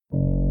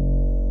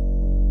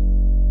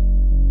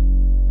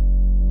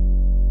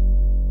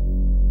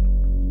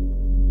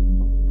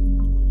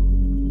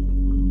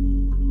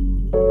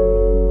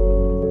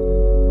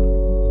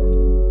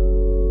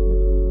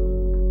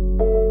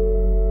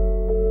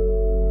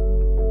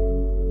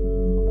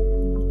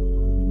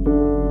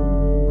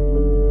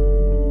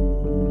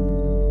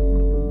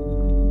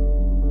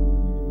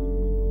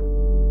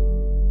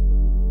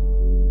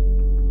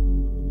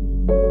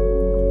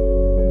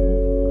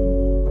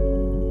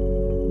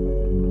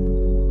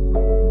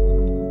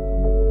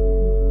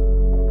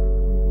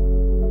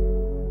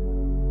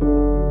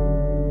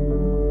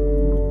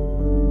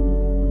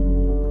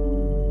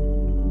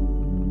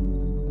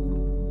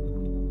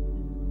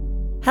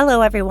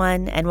Hello,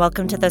 everyone, and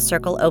welcome to The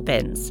Circle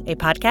Opens, a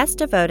podcast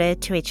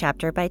devoted to a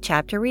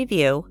chapter-by-chapter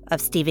review of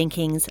Stephen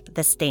King's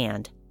The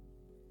Stand.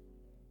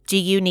 Do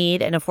you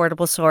need an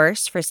affordable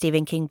source for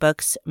Stephen King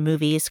books,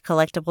 movies,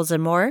 collectibles,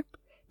 and more?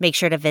 Make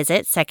sure to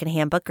visit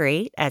Secondhand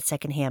Bookery at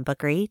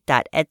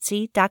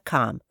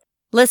secondhandbookery.etsy.com.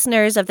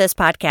 Listeners of this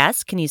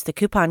podcast can use the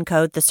coupon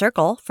code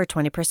THECIRCLE for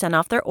 20%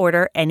 off their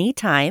order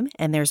anytime,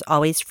 and there's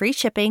always free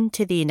shipping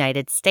to the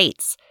United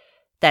States.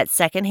 That's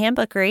Secondhand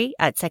Bookery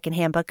at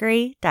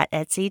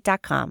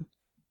secondhandbookery.etsy.com.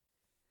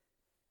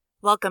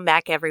 Welcome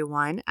back,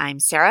 everyone. I'm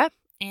Sarah,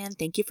 and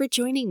thank you for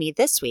joining me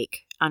this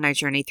week on our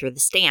journey through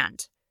The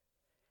Stand.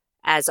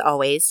 As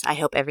always, I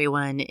hope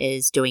everyone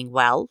is doing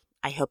well.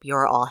 I hope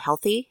you're all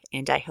healthy,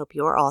 and I hope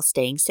you're all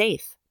staying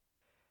safe.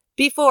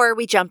 Before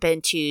we jump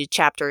into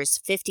chapters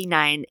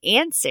 59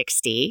 and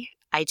 60,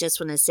 I just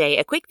want to say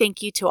a quick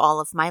thank you to all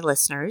of my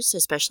listeners,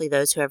 especially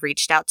those who have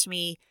reached out to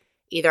me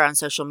either on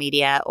social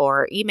media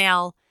or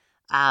email,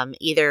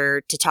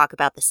 either to talk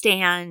about The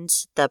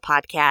Stand, the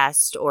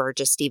podcast, or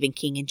just Stephen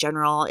King in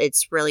general.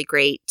 It's really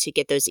great to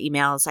get those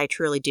emails. I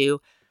truly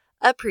do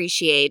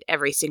appreciate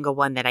every single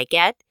one that I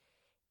get.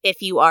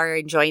 If you are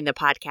enjoying the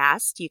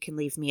podcast, you can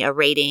leave me a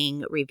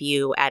rating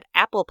review at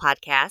Apple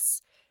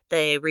Podcasts.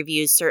 The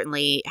reviews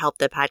certainly help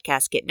the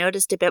podcast get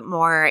noticed a bit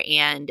more,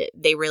 and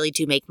they really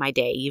do make my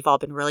day. You've all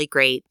been really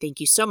great.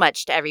 Thank you so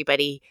much to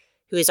everybody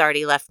who has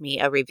already left me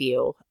a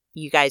review.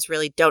 You guys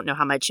really don't know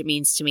how much it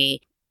means to me.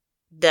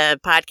 The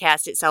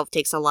podcast itself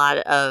takes a lot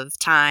of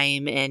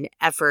time and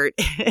effort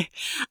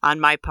on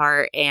my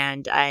part,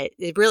 and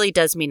it really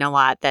does mean a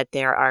lot that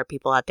there are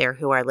people out there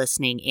who are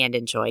listening and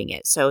enjoying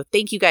it. So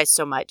thank you guys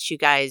so much. You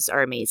guys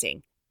are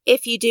amazing.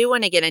 If you do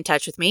want to get in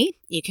touch with me,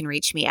 you can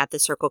reach me at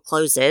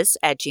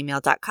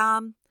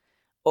thecirclecloses@gmail.com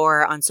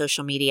or on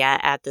social media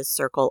at The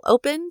Circle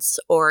Opens,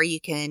 or you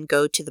can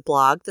go to the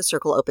blog,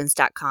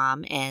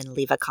 thecircleopens.com, and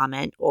leave a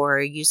comment or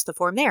use the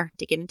form there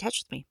to get in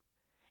touch with me.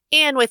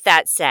 And with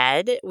that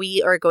said,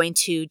 we are going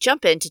to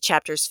jump into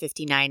chapters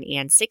 59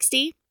 and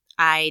 60.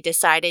 I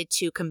decided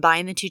to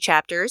combine the two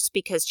chapters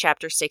because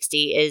chapter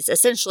 60 is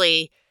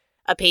essentially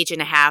a page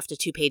and a half to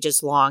 2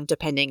 pages long,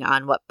 depending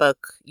on what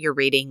book you're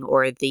reading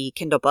or the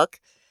Kindle book.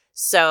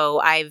 So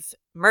I've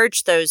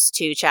merged those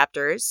two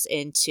chapters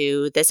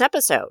into this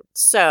episode.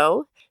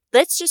 So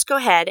let's just go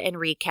ahead and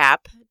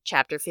recap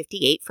chapter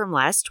 58 from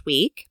last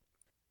week.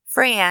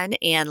 Fran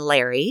and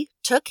Larry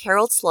took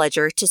Harold's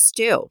ledger to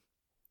Stu.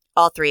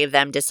 All three of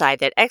them decide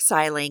that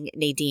exiling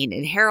Nadine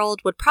and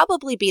Harold would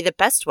probably be the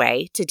best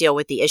way to deal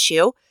with the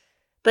issue,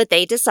 but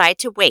they decide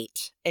to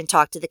wait and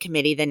talk to the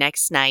committee the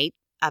next night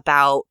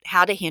about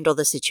how to handle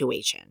the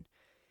situation.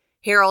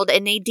 Harold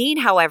and Nadine,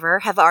 however,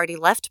 have already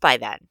left by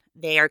then.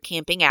 They are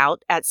camping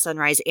out at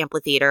Sunrise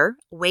Amphitheater,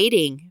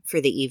 waiting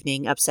for the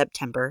evening of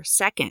September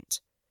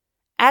 2nd.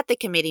 At the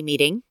committee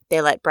meeting,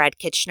 they let Brad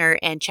Kitchener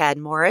and Chad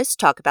Morris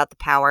talk about the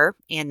power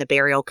and the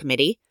burial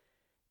committee.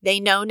 They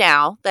know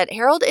now that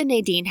Harold and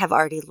Nadine have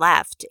already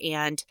left,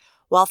 and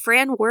while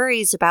Fran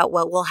worries about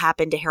what will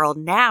happen to Harold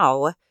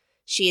now,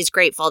 she is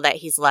grateful that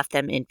he's left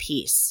them in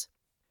peace.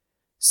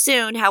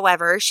 Soon,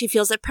 however, she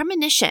feels a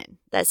premonition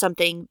that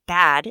something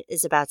bad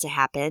is about to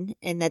happen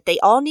and that they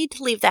all need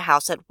to leave the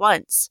house at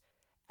once.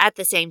 At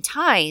the same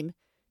time,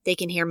 they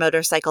can hear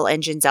motorcycle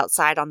engines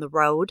outside on the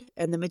road,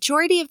 and the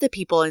majority of the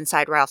people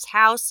inside Ralph's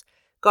house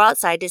go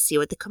outside to see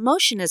what the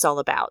commotion is all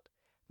about.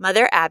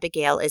 Mother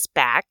Abigail is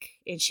back,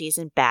 and she's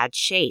in bad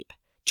shape.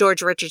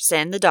 George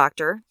Richardson, the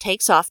doctor,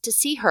 takes off to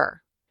see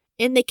her.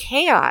 In the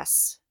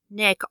chaos,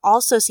 Nick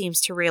also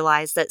seems to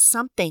realize that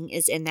something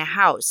is in the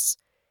house.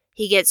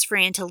 He gets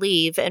Fran to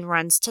leave and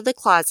runs to the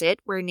closet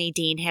where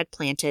Nadine had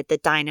planted the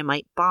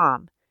dynamite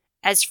bomb.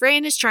 As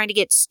Fran is trying to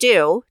get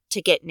Stu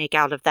to get Nick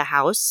out of the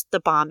house,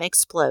 the bomb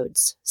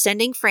explodes,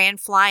 sending Fran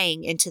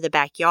flying into the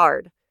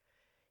backyard.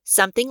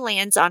 Something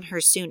lands on her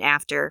soon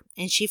after,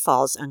 and she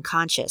falls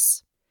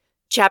unconscious.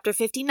 Chapter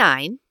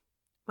 59.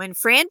 When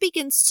Fran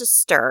begins to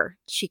stir,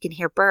 she can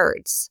hear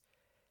birds.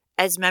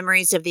 As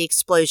memories of the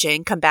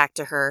explosion come back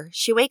to her,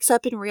 she wakes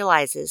up and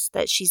realizes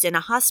that she's in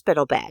a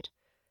hospital bed.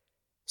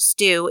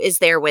 Stu is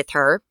there with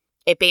her,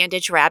 a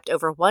bandage wrapped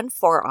over one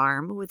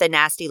forearm with a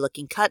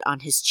nasty-looking cut on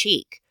his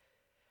cheek.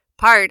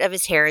 Part of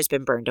his hair has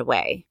been burned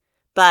away,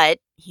 but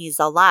he's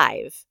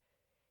alive.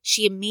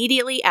 She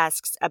immediately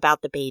asks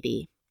about the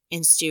baby,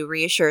 and Stu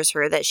reassures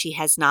her that she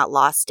has not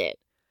lost it.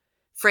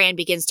 Fran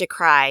begins to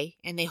cry,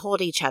 and they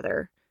hold each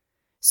other.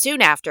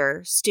 Soon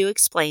after, Stu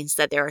explains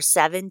that there are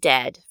 7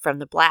 dead from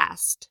the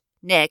blast,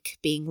 Nick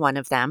being one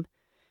of them.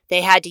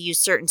 They had to use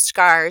certain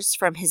scars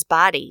from his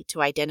body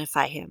to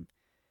identify him.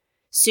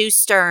 Sue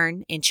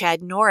Stern and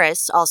Chad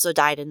Norris also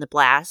died in the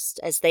blast,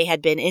 as they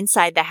had been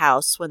inside the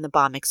house when the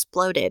bomb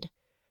exploded.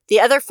 The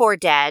other 4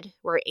 dead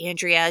were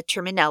Andrea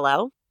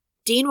Terminello,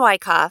 Dean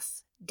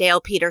Wyckoff, Dale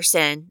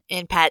Peterson,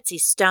 and Patsy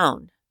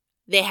Stone.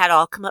 They had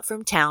all come up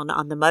from town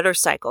on the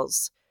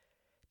motorcycles.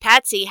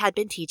 Patsy had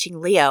been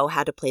teaching Leo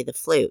how to play the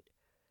flute.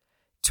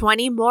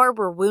 20 more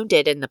were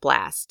wounded in the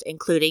blast,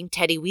 including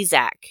Teddy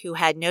Weezak, who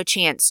had no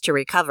chance to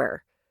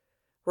recover.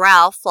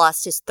 Ralph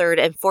lost his third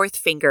and fourth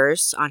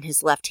fingers on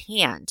his left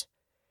hand.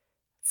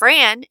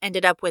 Fran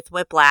ended up with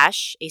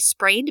whiplash, a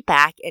sprained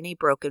back, and a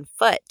broken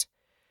foot.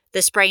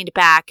 The sprained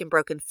back and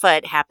broken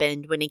foot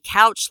happened when a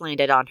couch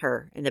landed on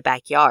her in the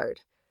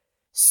backyard.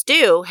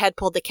 Stu had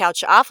pulled the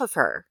couch off of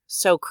her,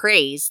 so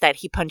crazed that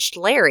he punched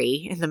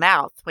Larry in the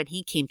mouth when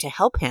he came to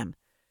help him.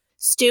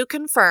 Stu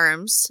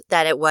confirms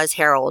that it was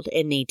Harold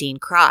and Nadine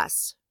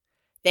Cross.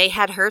 They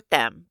had hurt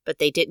them, but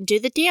they didn't do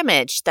the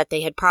damage that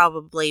they had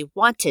probably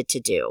wanted to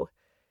do.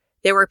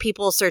 There were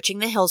people searching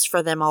the hills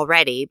for them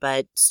already,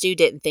 but Stu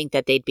didn't think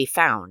that they'd be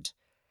found.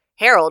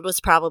 Harold was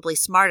probably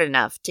smart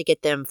enough to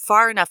get them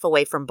far enough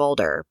away from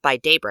Boulder by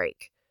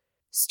daybreak.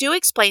 Stu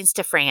explains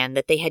to Fran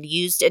that they had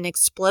used an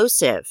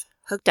explosive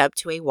hooked up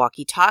to a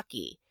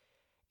walkie-talkie,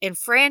 and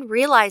Fran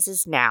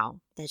realizes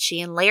now that she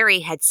and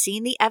Larry had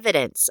seen the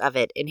evidence of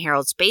it in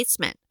Harold's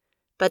basement,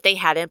 but they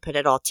hadn't put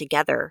it all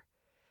together.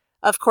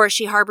 Of course,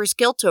 she harbors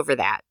guilt over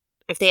that.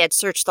 If they had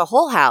searched the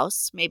whole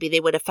house, maybe they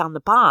would have found the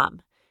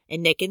bomb,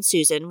 and Nick and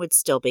Susan would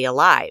still be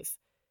alive.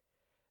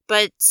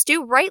 But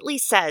Stu rightly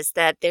says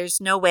that there's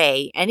no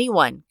way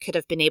anyone could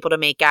have been able to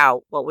make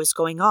out what was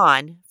going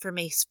on from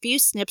a few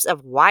snips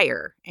of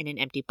wire in an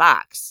empty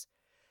box.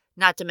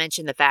 Not to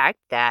mention the fact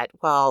that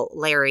while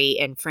Larry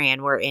and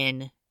Fran were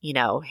in,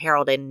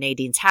 Harold and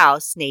Nadine's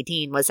house,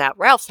 Nadine was at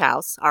Ralph's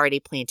house already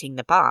planting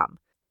the bomb.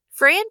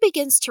 Fran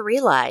begins to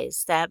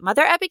realize that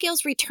Mother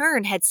Abigail's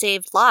return had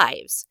saved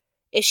lives.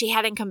 If she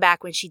hadn't come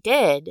back when she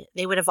did,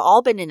 they would have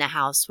all been in the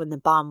house when the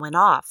bomb went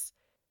off.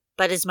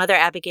 But is Mother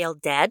Abigail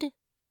dead?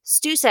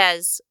 Stu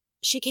says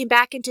she came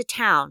back into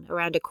town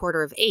around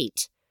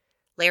 7:45.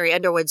 Larry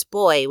Underwood's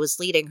boy was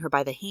leading her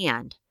by the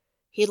hand.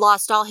 He'd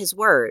lost all his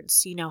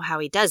words, you know how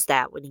he does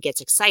that when he gets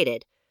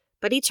excited,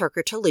 but he took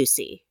her to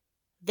Lucy.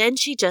 Then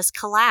she just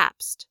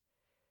collapsed.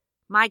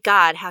 My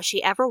God, how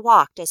she ever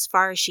walked as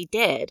far as she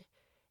did,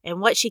 and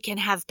what she can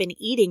have been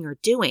eating or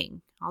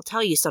doing. I'll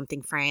tell you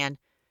something, Fran.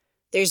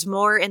 There's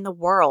more in the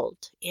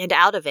world and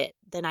out of it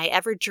than I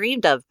ever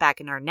dreamed of back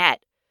in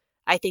Arnett.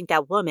 I think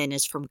that woman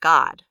is from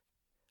God.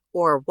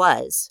 Or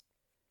was.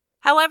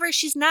 However,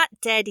 she's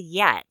not dead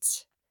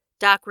yet.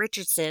 Doc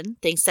Richardson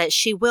thinks that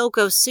she will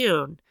go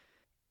soon.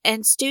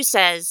 And Stu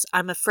says,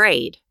 I'm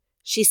afraid.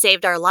 She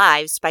saved our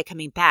lives by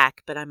coming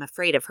back, but I'm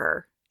afraid of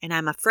her. And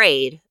I'm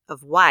afraid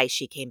of why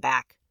she came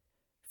back.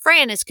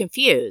 Fran is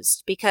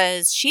confused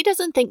because she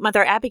doesn't think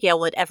Mother Abigail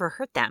would ever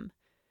hurt them.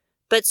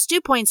 But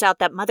Stu points out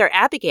that Mother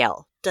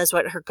Abigail does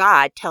what her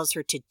God tells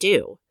her to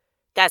do.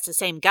 That's the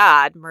same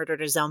God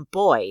murdered his own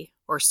boy,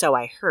 or so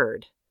I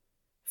heard.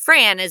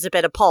 Fran is a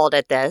bit appalled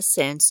at this,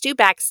 and Stu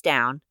backs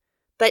down.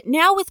 But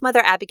now with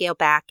Mother Abigail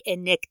back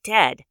and Nick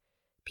dead,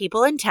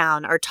 people in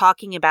town are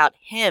talking about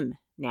him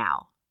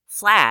now,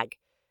 Flagg.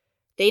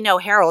 They know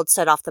Harold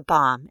set off the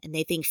bomb, and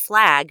they think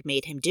Flagg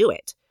made him do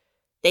it.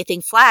 They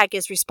think Flagg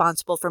is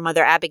responsible for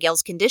Mother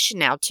Abigail's condition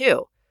now,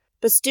 too.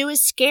 But Stu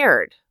is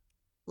scared,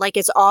 like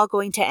it's all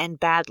going to end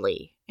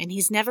badly, and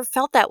he's never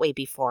felt that way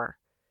before.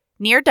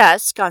 Near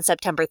dusk on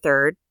September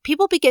 3rd,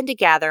 people begin to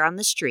gather on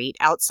the street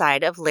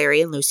outside of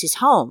Larry and Lucy's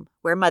home,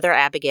 where Mother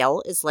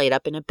Abigail is laid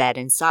up in a bed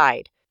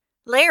inside.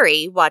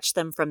 Larry watched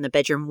them from the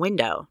bedroom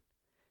window.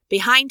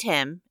 Behind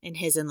him, in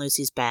his and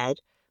Lucy's bed,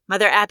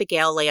 Mother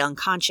Abigail lay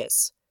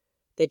unconscious.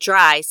 The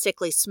dry,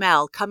 sickly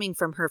smell coming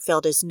from her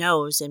filled his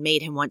nose and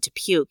made him want to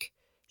puke.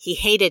 He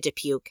hated to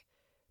puke,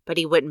 but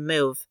he wouldn't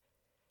move.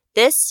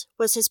 This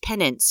was his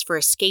penance for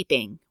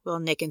escaping while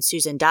Nick and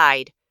Susan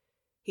died.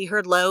 He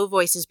heard low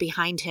voices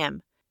behind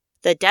him,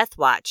 the death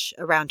watch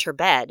around her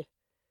bed.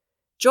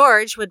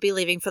 George would be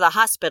leaving for the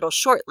hospital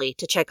shortly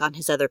to check on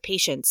his other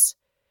patients.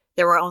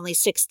 There were only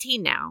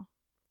 16 now.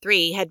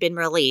 3 had been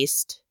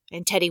released,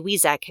 and Teddy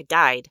Weezak had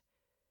died.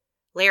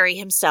 Larry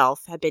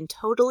himself had been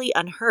totally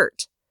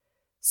unhurt.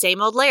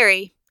 Same old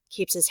Larry,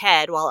 keeps his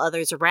head while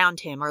others around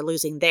him are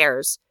losing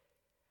theirs.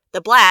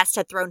 The blast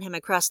had thrown him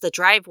across the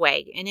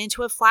driveway and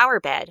into a flower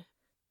bed,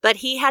 but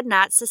he had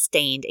not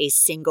sustained a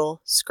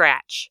single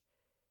scratch.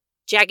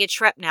 Jagged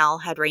shrapnel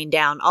had rained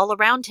down all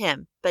around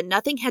him, but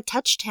nothing had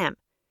touched him.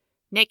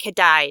 Nick had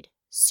died,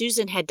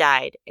 Susan had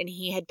died, and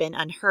he had been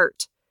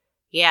unhurt.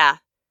 Yeah,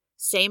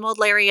 same old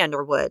Larry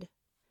Underwood.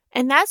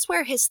 And that's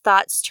where his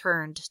thoughts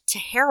turned to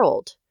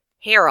Harold.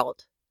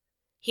 Harold.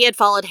 He had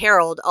followed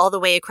Harold all the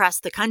way across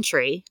the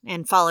country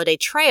and followed a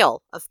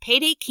trail of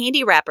payday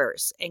candy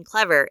wrappers and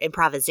clever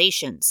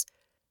improvisations.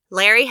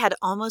 Larry had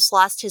almost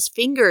lost his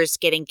fingers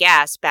getting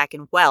gas back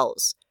in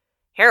Wells.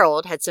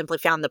 Harold had simply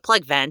found the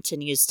plug vent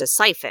and used a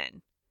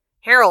siphon.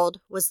 Harold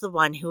was the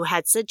one who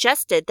had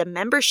suggested the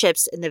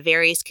memberships in the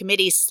various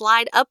committees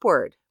slide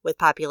upward with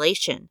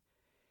population.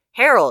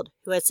 Harold,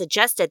 who had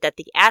suggested that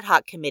the ad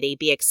hoc committee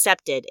be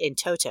accepted in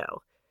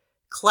toto.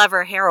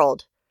 Clever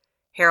Harold.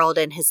 Harold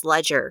and his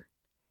ledger.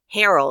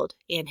 Harold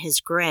and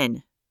his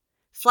grin.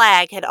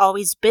 Flagg had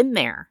always been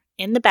there,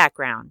 in the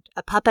background,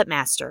 a puppet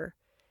master.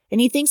 And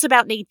he thinks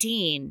about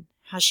Nadine,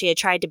 how she had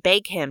tried to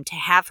beg him to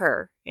have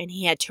her, and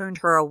he had turned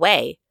her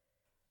away.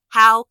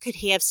 How could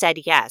he have said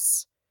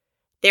yes?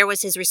 There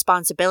was his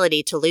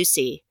responsibility to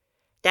Lucy.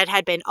 that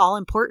had been all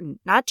important,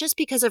 not just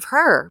because of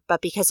her,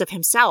 but because of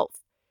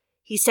himself.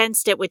 He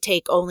sensed it would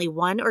take only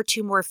 1 or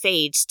 2 more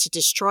fades to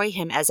destroy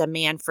him as a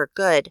man for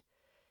good,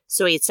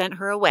 so he had sent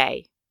her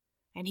away.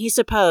 And he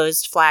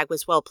supposed Flagg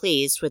was well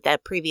pleased with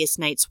that previous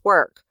night's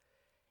work,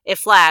 if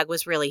Flagg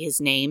was really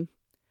his name.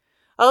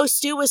 Oh,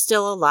 Stu was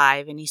still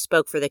alive, and he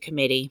spoke for the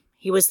committee.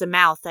 He was the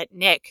mouth that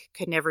Nick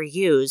could never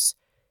use.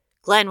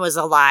 Glenn was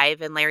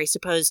alive, and Larry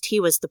supposed he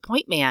was the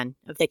point man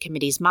of the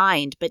committee's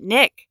mind, but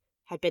Nick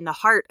had been the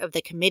heart of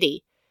the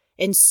committee,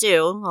 and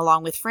Stu,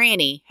 along with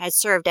Franny, had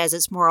served as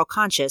its moral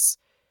conscience.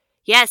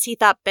 Yes, he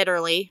thought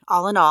bitterly,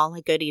 all in all,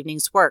 a good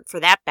evening's work for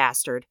that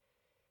bastard.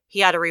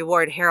 He ought to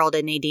reward Harold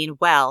and Nadine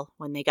well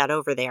when they got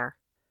over there.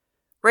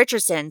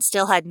 Richardson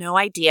still had no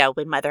idea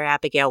when Mother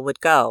Abigail would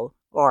go,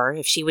 or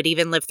if she would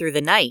even live through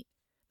the night.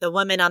 The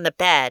woman on the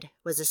bed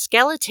was a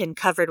skeleton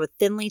covered with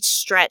thinly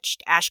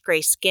stretched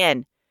ash-gray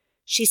skin.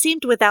 She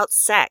seemed without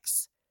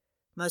sex.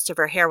 Most of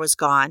her hair was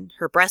gone,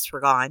 her breasts were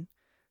gone.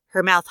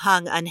 Her mouth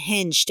hung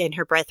unhinged and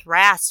her breath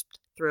rasped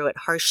through it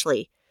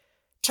harshly.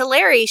 To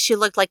Larry, she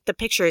looked like the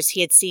pictures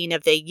he had seen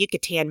of the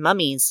Yucatan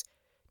mummies.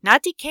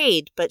 Not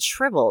decayed, but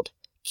shriveled,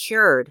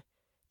 cured,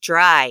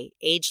 dry,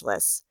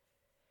 ageless.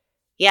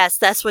 Yes,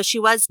 that's what she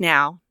was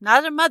now.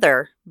 Not a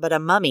mother, but a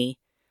mummy.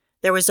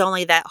 There was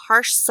only that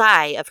harsh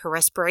sigh of her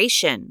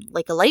respiration,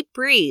 like a light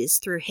breeze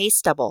through hay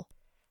stubble.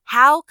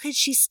 How could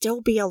she still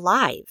be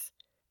alive?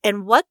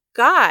 And what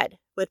god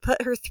would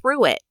put her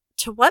through it?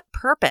 To what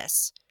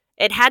purpose?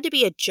 It had to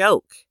be a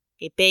joke,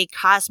 a big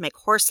cosmic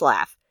horse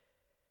laugh.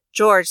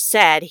 George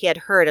said he had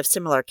heard of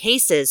similar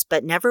cases,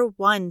 but never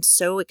one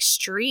so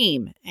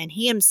extreme, and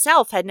he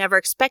himself had never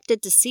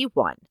expected to see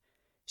one.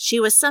 She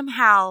was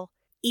somehow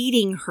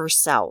eating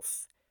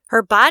herself.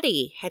 Her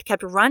body had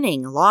kept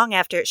running long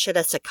after it should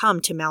have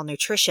succumbed to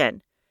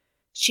malnutrition.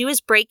 She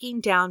was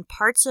breaking down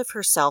parts of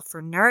herself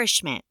for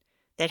nourishment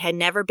that had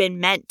never been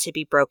meant to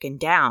be broken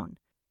down.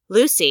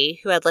 Lucy,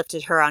 who had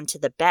lifted her onto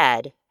the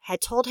bed, had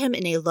told him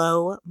in a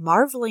low,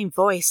 marveling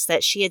voice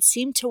that she had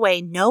seemed to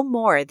weigh no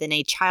more than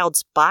a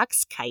child's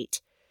box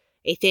kite,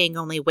 a thing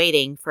only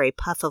waiting for a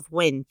puff of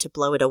wind to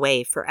blow it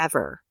away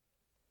forever.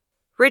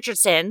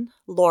 Richardson,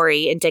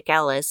 Laurie, and Dick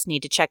Ellis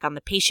need to check on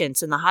the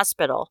patients in the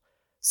hospital,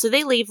 so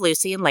they leave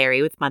Lucy and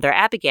Larry with Mother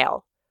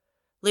Abigail.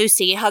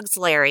 Lucy hugs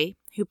Larry,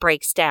 who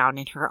breaks down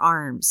in her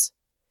arms.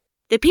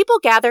 The people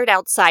gathered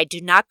outside do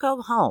not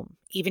go home,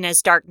 even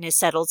as darkness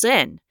settles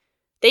in.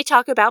 They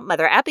talk about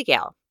Mother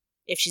Abigail,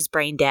 if she's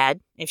brain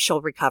dead, if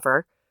she'll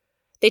recover.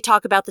 They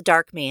talk about the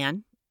Dark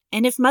Man,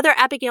 and if Mother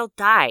Abigail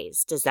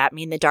dies, does that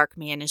mean the Dark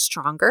Man is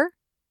stronger?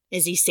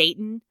 Is he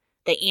Satan,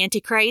 the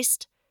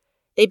Antichrist?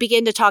 They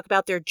begin to talk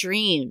about their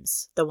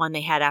dreams, the one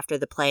they had after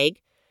the plague,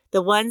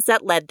 the ones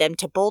that led them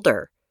to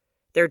Boulder,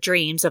 their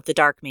dreams of the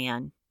Dark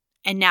Man.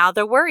 And now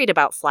they're worried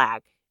about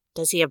Flagg.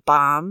 Does he have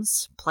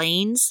bombs,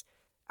 planes?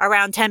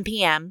 Around 10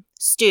 p.m.,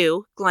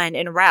 Stu, Glenn,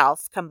 and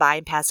Ralph come by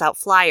and pass out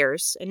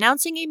flyers,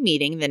 announcing a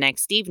meeting the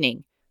next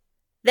evening.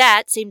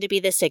 That seemed to be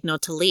the signal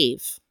to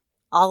leave.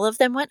 All of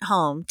them went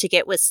home to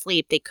get what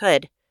sleep they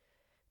could,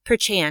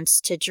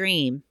 perchance to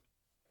dream.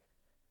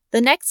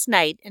 The next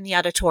night in the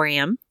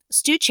auditorium,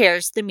 Stu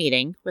chairs the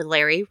meeting with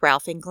Larry,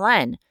 Ralph, and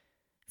Glenn.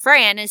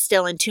 Fran is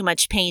still in too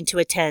much pain to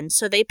attend,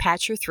 so they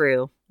patch her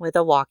through with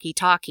a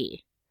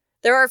walkie-talkie.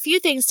 There are a few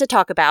things to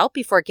talk about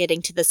before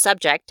getting to the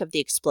subject of the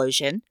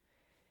explosion.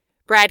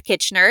 Brad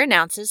Kitchener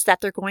announces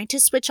that they're going to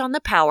switch on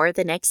the power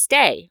the next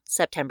day,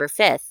 September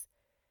 5th.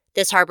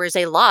 This harbors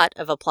a lot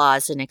of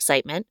applause and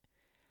excitement.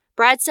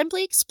 Brad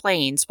simply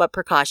explains what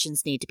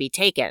precautions need to be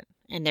taken,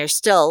 and there's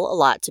still a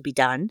lot to be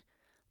done.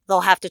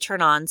 They'll have to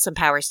turn on some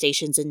power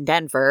stations in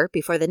Denver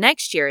before the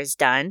next year is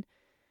done,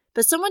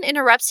 but someone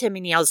interrupts him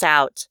and yells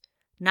out,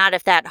 "Not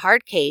if that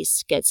hard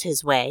case gets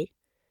his way."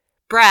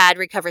 Brad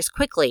recovers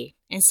quickly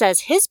and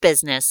says his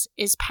business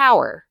is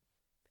power.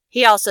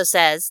 He also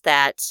says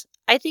that,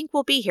 "I think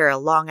we'll be here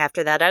long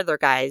after that other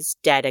guy's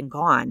dead and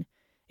gone.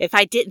 If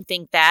I didn't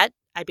think that,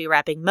 I'd be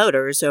wrapping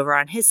motors over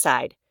on his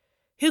side.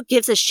 Who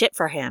gives a shit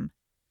for him?"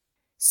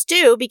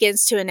 Stu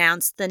begins to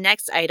announce the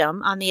next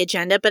item on the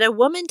agenda, but a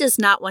woman does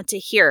not want to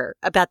hear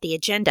about the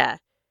agenda.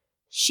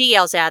 She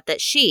yells out that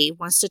she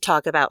wants to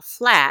talk about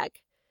Flagg.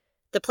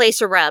 The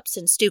place erupts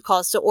and Stu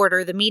calls to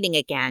order the meeting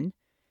again,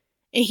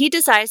 and he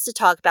decides to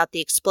talk about the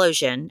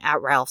explosion at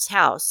Ralph's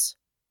house.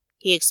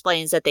 He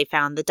explains that they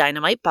found the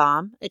dynamite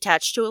bomb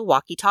attached to a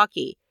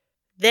walkie-talkie.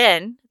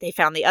 Then they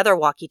found the other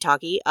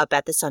walkie-talkie up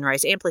at the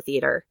Sunrise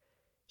Amphitheater.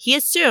 He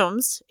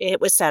assumes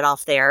it was set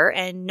off there,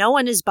 and no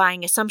one is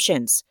buying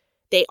assumptions.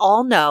 They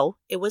all know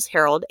it was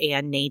Harold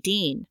and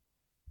Nadine.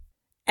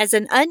 As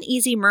an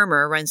uneasy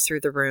murmur runs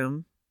through the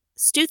room,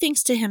 Stu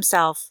thinks to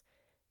himself,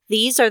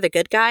 these are the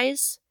good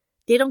guys?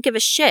 They don't give a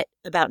shit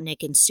about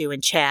Nick and Sue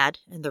and Chad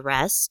and the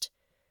rest.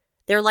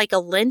 They're like a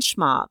lynch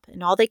mob,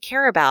 and all they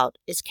care about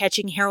is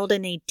catching Harold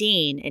and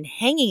Nadine and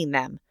hanging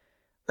them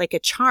like a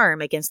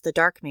charm against the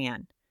Dark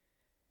Man.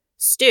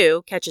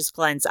 Stu catches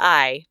Glenn's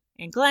eye,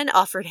 and Glenn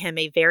offered him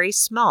a very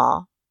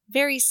small,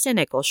 very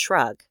cynical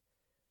shrug.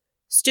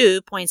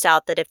 Stu points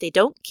out that if they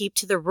don't keep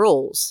to the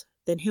rules,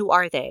 then who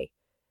are they?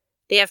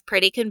 They have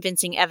pretty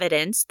convincing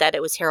evidence that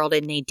it was Harold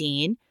and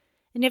Nadine,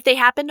 and if they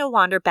happen to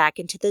wander back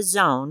into the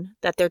zone,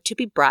 that they're to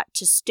be brought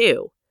to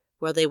Stu,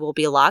 where they will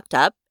be locked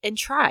up and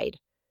tried.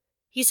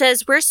 He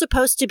says we're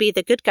supposed to be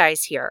the good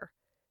guys here.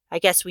 I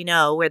guess we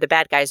know where the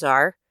bad guys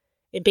are,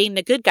 and being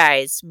the good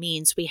guys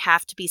means we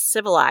have to be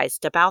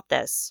civilized about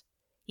this.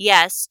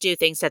 Yes, Stu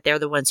thinks that they're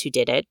the ones who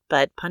did it,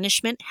 but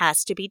punishment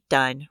has to be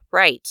done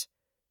right.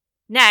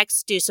 Next,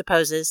 Stu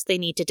supposes they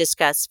need to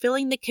discuss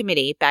filling the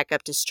committee back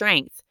up to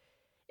strength.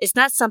 It's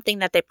not something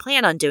that they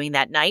plan on doing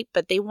that night,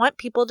 but they want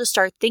people to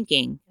start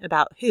thinking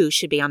about who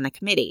should be on the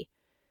committee.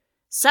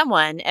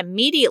 Someone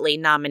immediately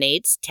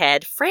nominates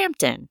Ted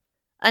Frampton.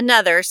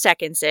 Another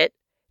seconds it.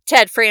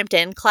 Ted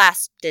Frampton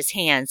clasped his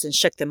hands and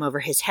shook them over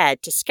his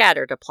head to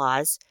scattered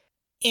applause,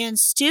 and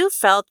Stu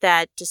felt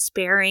that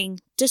despairing,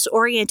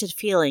 disoriented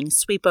feeling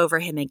sweep over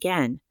him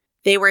again.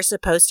 They were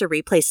supposed to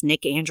replace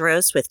Nick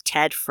Andros with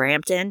Ted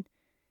Frampton.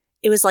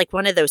 It was like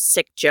one of those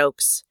sick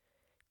jokes.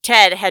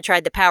 Ted had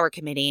tried the Power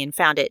Committee and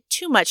found it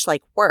too much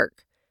like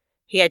work.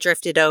 He had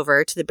drifted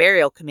over to the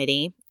Burial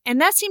Committee, and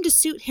that seemed to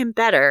suit him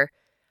better,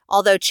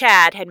 although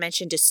Chad had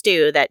mentioned to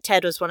Stu that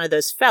Ted was one of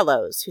those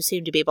fellows who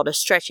seemed to be able to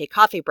stretch a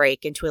coffee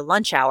break into a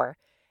lunch hour,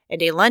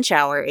 and a lunch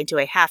hour into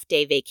a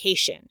half-day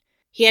vacation.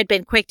 He had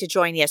been quick to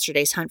join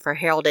yesterday's hunt for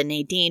Harold and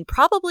Nadine,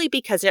 probably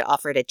because it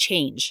offered a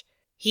change.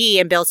 He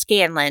and Bill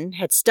Scanlon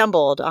had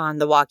stumbled on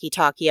the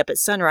walkie-talkie up at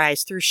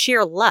sunrise through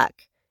sheer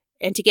luck,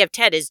 and to give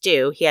Ted his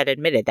due, he had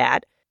admitted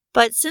that.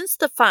 But since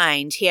the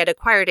find, he had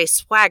acquired a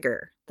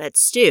swagger that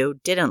Stu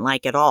didn't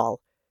like at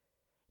all.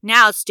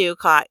 Now Stu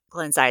caught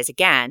Glenn's eyes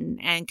again,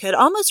 and could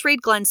almost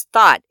read Glenn's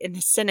thought in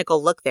the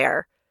cynical look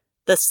there,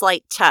 the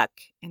slight tuck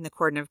in the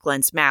corner of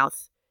Glenn's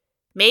mouth.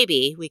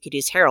 Maybe we could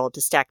use Harold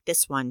to stack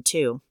this one,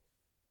 too.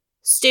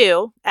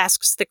 Stu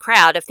asks the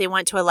crowd if they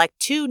want to elect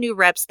 2 new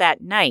reps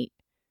that night.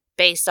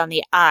 Based on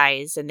the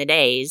ayes and the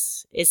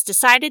nays, it's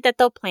decided that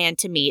they'll plan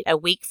to meet a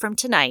week from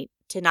tonight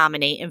to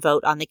nominate and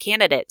vote on the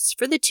candidates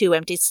for the 2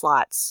 empty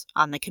slots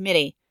on the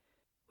committee.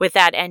 With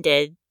that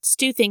ended,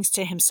 Stu thinks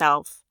to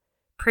himself,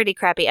 pretty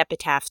crappy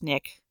epitaph,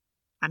 Nick.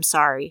 I'm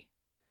sorry.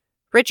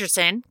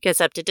 Richardson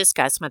gets up to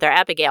discuss Mother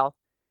Abigail.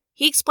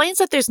 He explains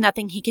that there's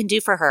nothing he can do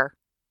for her.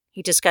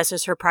 He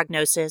discusses her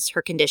prognosis,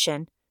 her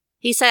condition.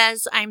 He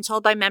says, I'm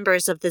told by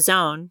members of the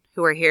zone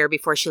who were here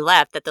before she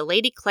left that the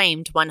lady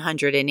claimed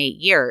 108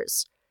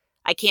 years.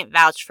 I can't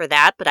vouch for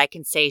that, but I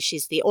can say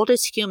she's the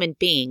oldest human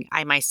being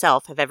I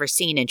myself have ever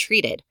seen and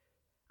treated.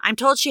 I'm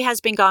told she has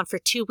been gone for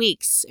 2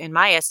 weeks, and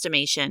my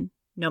estimation,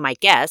 no, my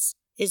guess,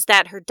 is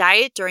that her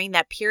diet during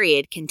that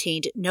period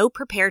contained no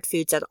prepared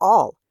foods at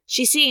all.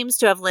 She seems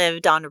to have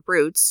lived on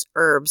roots,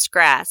 herbs,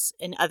 grass,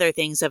 and other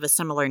things of a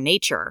similar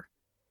nature.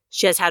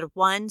 She has had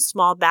 1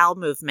 small bowel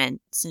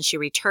movement since she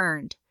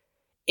returned.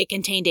 It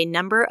contained a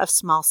number of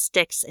small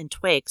sticks and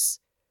twigs.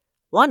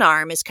 1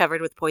 arm is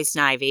covered with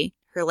poison ivy.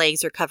 Her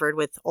legs are covered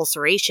with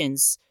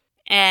ulcerations.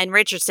 And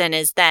Richardson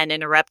is then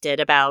interrupted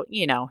about,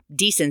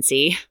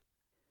 decency.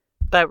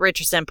 But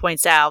Richardson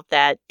points out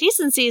that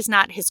decency is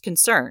not his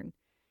concern.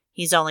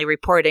 He's only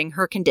reporting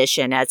her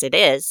condition as it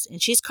is,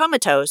 and she's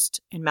comatose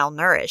and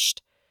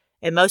malnourished.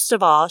 And most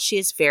of all, she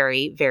is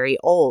very, very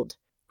old.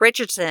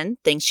 Richardson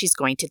thinks she's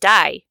going to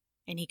die,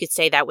 and he could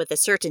say that with a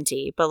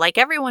certainty, but like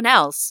everyone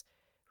else,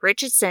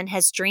 Richardson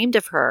has dreamed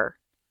of her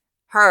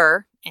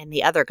and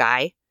the other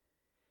guy.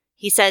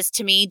 He says,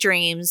 to me,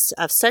 dreams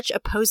of such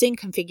opposing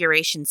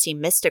configurations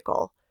seem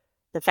mystical.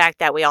 The fact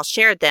that we all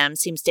shared them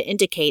seems to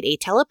indicate a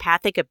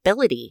telepathic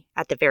ability,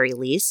 at the very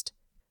least.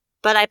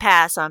 But I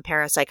pass on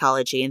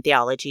parapsychology and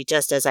theology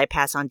just as I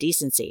pass on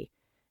decency.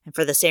 And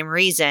for the same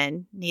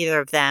reason, neither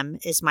of them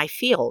is my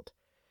field.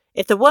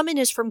 If the woman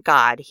is from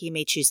God, he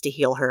may choose to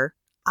heal her.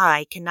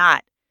 I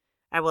cannot.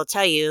 I will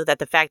tell you that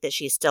the fact that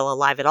she is still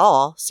alive at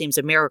all seems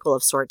a miracle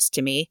of sorts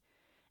to me.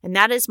 And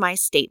that is my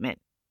statement.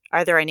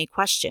 Are there any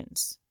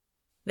questions?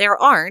 There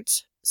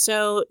aren't.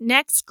 So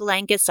next,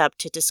 Glenn gets up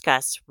to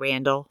discuss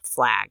Randall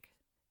Flagg.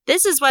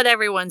 This is what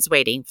everyone's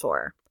waiting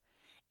for.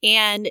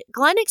 And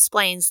Glenn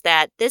explains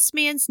that this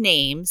man's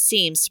name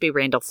seems to be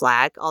Randall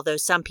Flagg, although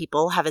some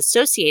people have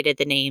associated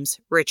the names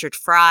Richard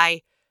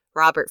Fry,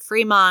 Robert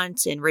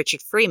Fremont, and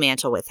Richard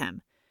Fremantle with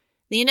him.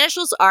 The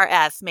initials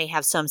RF may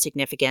have some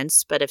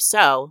significance, but if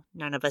so,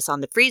 none of us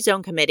on the Free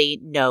Zone Committee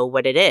know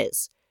what it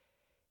is.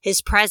 His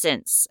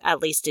presence,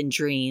 at least in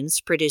dreams,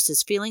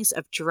 produces feelings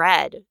of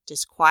dread,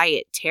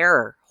 disquiet,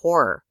 terror,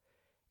 horror.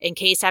 In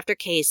case after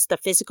case, the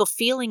physical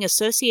feeling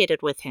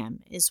associated with him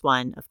is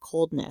one of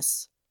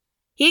coldness.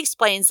 He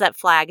explains that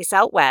Flagg is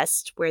out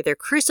west, where they're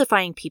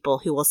crucifying people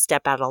who will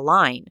step out of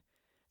line.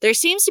 There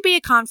seems to be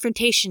a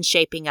confrontation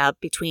shaping up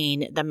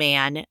between the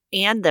man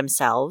and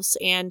themselves,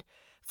 and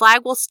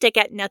Flagg will stick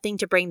at nothing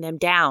to bring them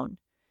down.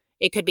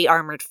 It could be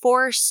armored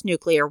force,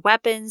 nuclear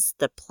weapons,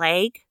 the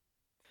plague.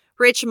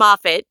 Rich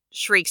Moffat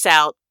shrieks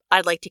out,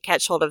 I'd like to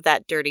catch hold of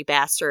that dirty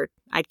bastard.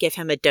 I'd give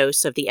him a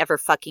dose of the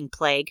ever-fucking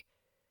plague.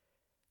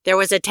 There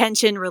was a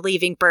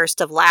tension-relieving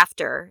burst of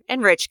laughter,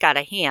 and Rich got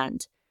a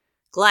hand.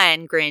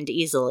 Glenn grinned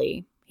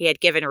easily. He had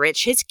given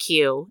Rich his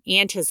cue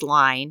and his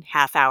line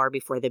half-hour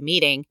before the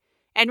meeting,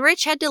 and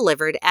Rich had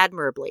delivered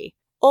admirably.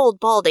 Old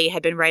Baldy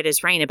had been right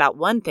as rain about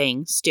one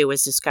thing Stu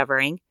was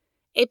discovering.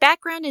 A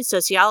background in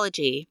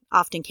sociology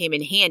often came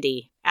in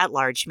handy at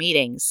large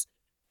meetings.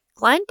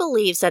 Glenn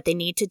believes that they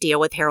need to deal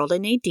with Harold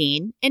and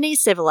Nadine in a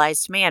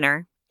civilized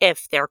manner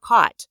if they're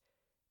caught.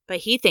 But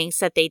he thinks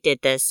that they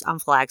did this on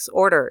Flagg's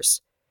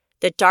orders.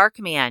 The Dark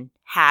Man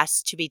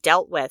has to be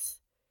dealt with.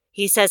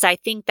 He says, I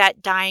think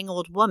that dying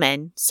old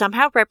woman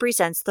somehow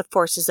represents the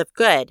forces of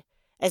good,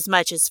 as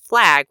much as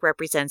Flagg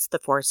represents the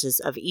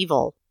forces of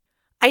evil.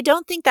 I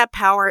don't think that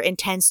power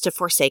intends to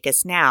forsake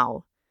us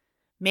now.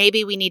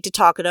 Maybe we need to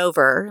talk it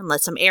over and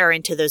let some air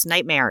into those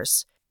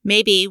nightmares.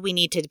 Maybe we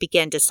need to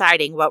begin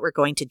deciding what we're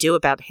going to do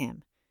about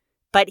him.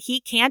 But he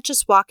can't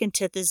just walk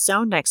into this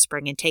zone next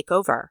spring and take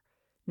over.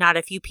 Not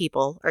if you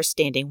people are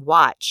standing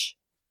watch.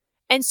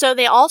 And so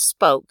they all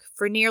spoke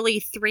for nearly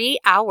 3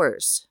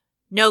 hours.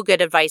 No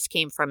good advice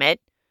came from it.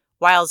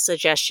 Wild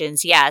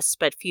suggestions, yes,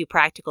 but few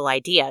practical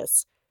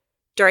ideas.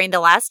 During the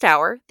last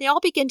hour, they all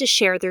began to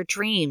share their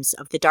dreams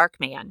of the Dark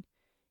Man.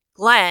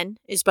 Glenn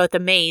is both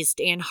amazed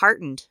and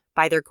heartened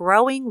by their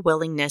growing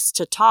willingness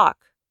to talk.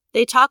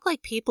 They talk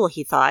like people,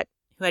 he thought,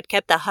 who had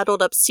kept the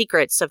huddled-up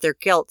secrets of their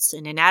guilts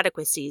and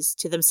inadequacies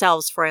to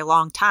themselves for a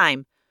long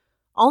time,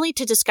 only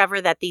to discover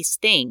that these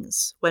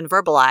things, when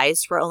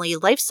verbalized, were only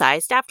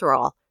life-sized after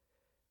all.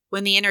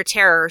 When the inner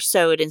terror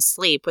sowed in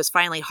sleep was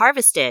finally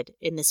harvested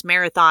in this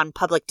marathon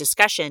public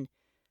discussion,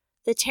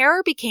 the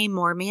terror became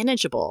more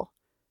manageable,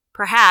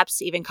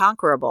 perhaps even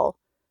conquerable.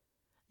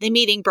 The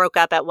meeting broke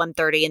up at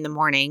 1:30 in the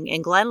morning,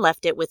 and Glenn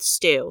left it with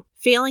Stu,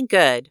 feeling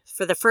good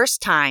for the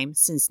first time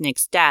since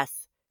Nick's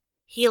death.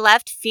 He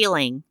left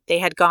feeling they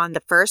had gone the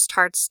first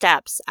hard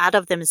steps out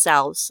of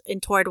themselves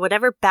and toward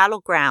whatever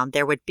battleground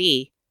there would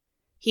be.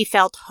 He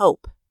felt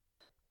hope.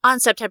 On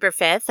September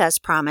 5th, as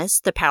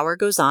promised, the power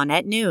goes on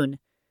at noon.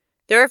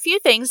 There are a few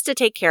things to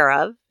take care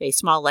of, a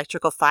small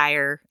electrical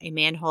fire, a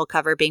manhole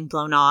cover being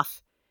blown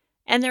off,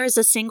 and there is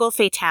a single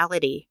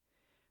fatality.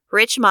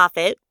 Rich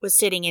Moffat was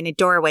sitting in a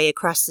doorway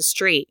across the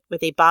street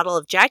with a bottle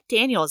of Jack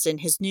Daniels in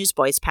his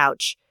newsboy's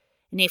pouch,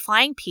 and a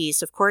flying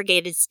piece of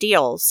corrugated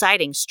steel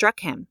siding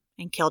struck him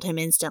and killed him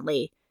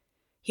instantly.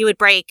 He would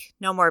break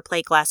no more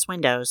plate glass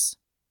windows.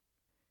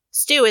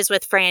 Stu is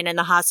with Fran in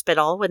the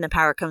hospital when the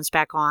power comes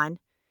back on.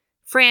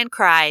 Fran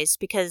cries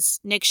because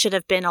Nick should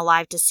have been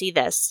alive to see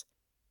this.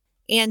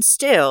 And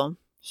Stu,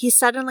 he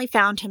suddenly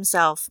found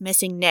himself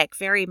missing Nick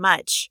very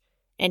much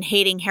and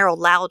hating Harold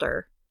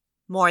louder,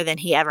 more than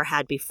he ever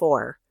had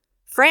before.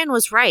 Fran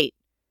was right.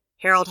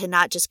 Harold had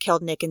not just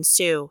killed Nick and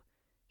Sue.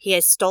 He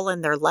had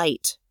stolen their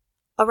light.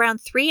 Around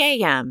 3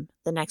 a.m.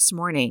 the next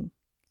morning,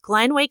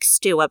 Glenn wakes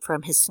Stu up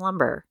from his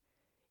slumber.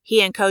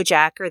 He and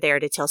Kojak are there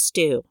to tell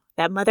Stu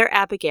that Mother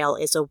Abigail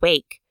is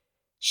awake.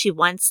 She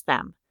wants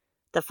them,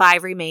 the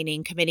 5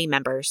 remaining committee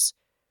members.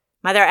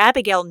 Mother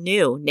Abigail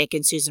knew Nick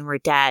and Susan were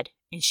dead,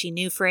 and she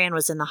knew Fran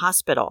was in the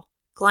hospital.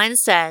 Glenn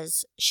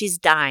says she's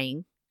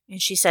dying,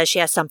 and she says she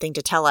has something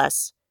to tell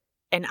us,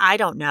 and I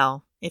don't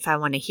know if I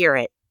want to hear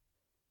it.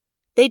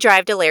 They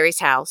drive to Larry's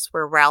house,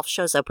 where Ralph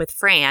shows up with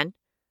Fran.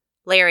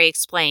 Larry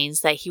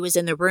explains that he was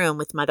in the room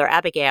with Mother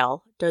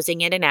Abigail,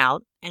 dozing in and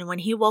out, and when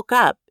he woke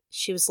up,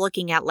 she was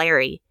looking at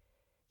Larry.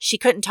 She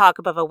couldn't talk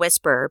above a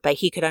whisper, but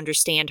he could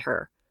understand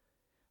her.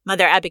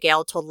 Mother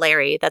Abigail told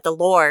Larry that the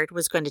Lord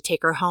was going to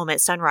take her home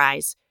at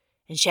sunrise,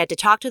 and she had to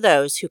talk to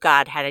those who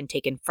God hadn't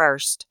taken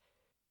first.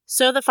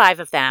 So the 5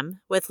 of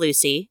them, with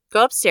Lucy,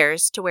 go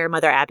upstairs to where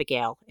Mother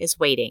Abigail is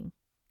waiting.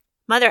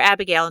 Mother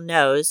Abigail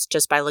knows,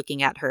 just by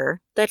looking at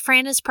her, that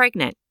Fran is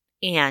pregnant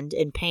and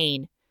in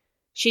pain.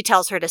 She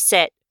tells her to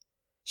sit.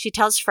 She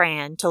tells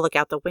Fran to look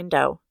out the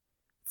window.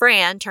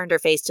 Fran turned her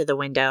face to the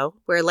window,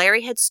 where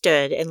Larry had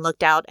stood and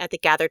looked out at the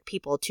gathered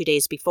people 2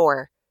 days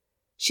before.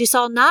 She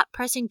saw not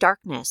pressing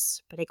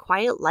darkness, but a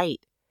quiet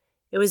light.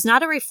 It was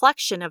not a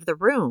reflection of the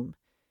room.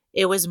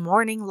 It was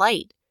morning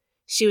light.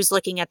 She was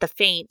looking at the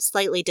faint,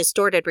 slightly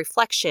distorted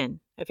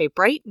reflection of a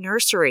bright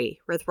nursery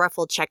with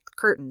ruffled checked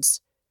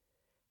curtains.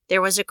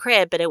 There was a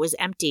crib, but it was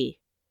empty.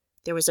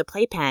 There was a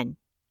playpen.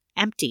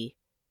 Empty.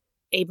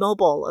 A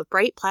mobile of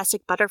bright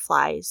plastic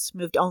butterflies,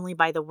 moved only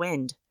by the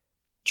wind.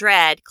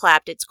 Dread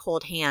clapped its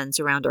cold hands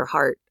around her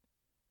heart.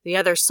 The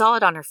others saw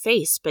it on her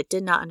face, but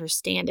did not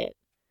understand it.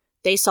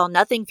 They saw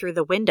nothing through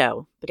the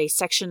window, but a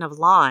section of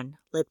lawn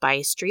lit by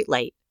a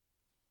streetlight.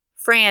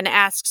 Fran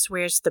asks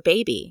where's the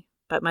baby,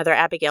 but Mother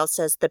Abigail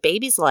says the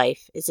baby's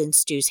life is in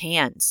Stu's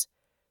hands.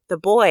 The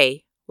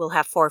boy will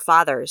have 4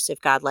 fathers if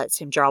God lets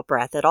him draw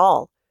breath at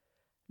all.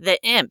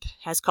 The imp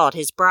has called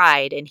his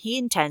bride, and he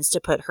intends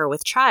to put her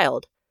with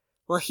child.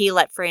 Will he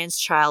let Fran's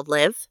child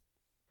live?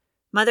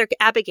 Mother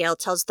Abigail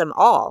tells them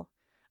all.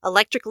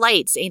 Electric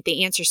lights ain't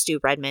the answer, Stu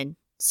Redman.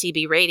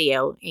 CB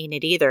radio ain't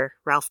it either,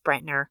 Ralph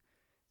Brentner.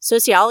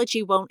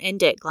 Sociology won't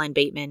end it, Glenn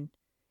Bateman.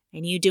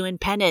 And you doing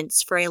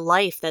penance for a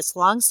life that's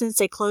long since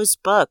a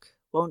closed book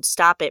won't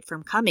stop it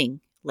from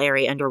coming,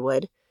 Larry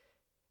Underwood.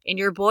 And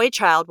your boy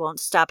child won't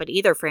stop it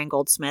either, Fran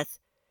Goldsmith.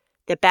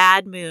 The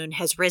bad moon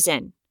has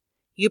risen.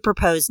 You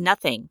propose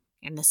nothing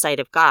in the sight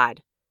of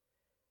God."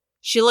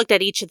 She looked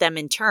at each of them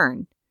in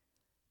turn.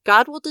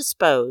 "God will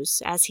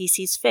dispose as he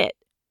sees fit.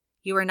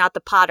 You are not the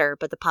potter,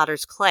 but the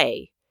potter's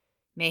clay.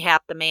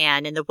 Mayhap the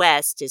man in the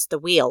west is the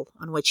wheel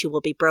on which you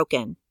will be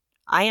broken.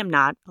 I am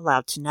not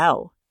allowed to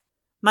know."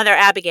 Mother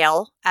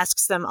Abigail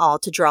asks them all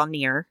to draw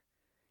near.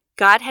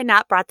 God had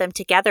not brought them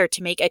together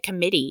to make a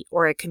committee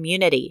or a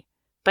community,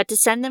 but to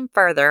send them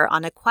further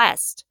on a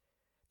quest.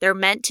 They're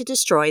meant to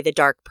destroy the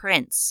Dark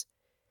Prince.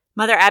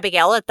 Mother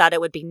Abigail had thought it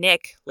would be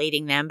Nick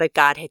leading them, but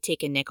God had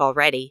taken Nick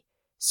already.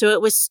 So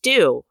it was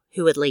Stu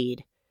who would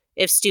lead.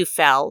 If Stu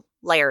fell,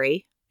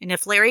 Larry, and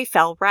if Larry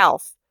fell,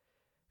 Ralph.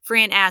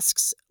 Fran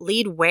asks,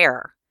 "Lead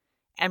where?"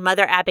 And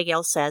Mother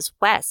Abigail says,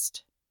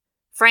 "West."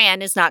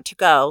 Fran is not to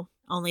go,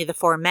 only the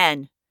 4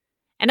 men.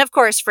 And of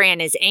course Fran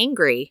is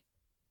angry.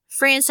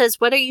 Fran says,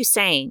 "What are you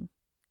saying?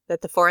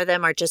 That the 4 of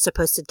them are just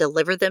supposed to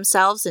deliver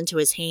themselves into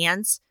his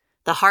hands,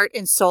 the heart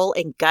and soul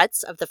and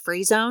guts of the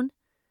Free Zone?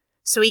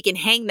 So he can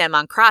hang them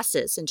on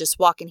crosses and just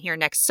walk in here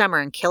next summer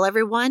and kill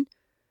everyone?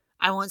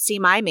 I won't see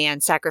my man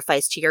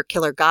sacrificed to your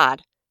killer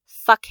god.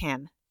 Fuck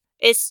him."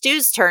 It's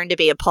Stu's turn to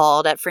be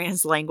appalled at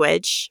Fran's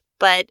language,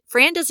 but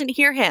Fran doesn't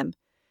hear him.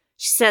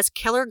 She says,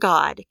 killer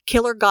god,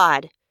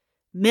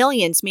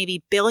 millions,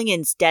 maybe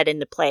billions dead in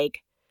the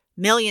plague,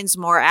 millions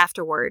more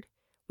afterward.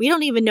 We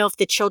don't even know if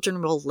the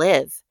children will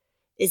live.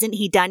 Isn't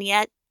he done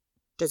yet?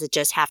 Does it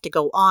just have to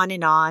go on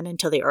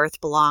until the earth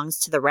belongs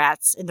to the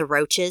rats and the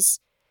roaches?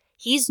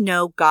 He's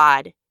no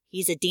god.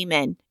 He's a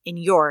demon, and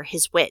you're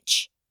his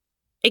witch.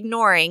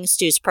 Ignoring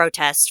Stu's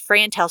protest,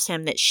 Fran tells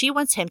him that she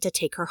wants him to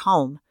take her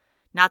home.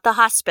 Not the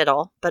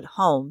hospital, but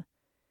home.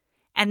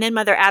 And then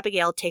Mother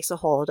Abigail takes a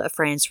hold of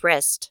Fran's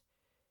wrist.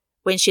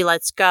 When she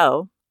lets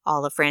go,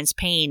 all of Fran's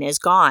pain is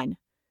gone.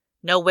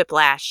 No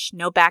whiplash,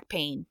 no back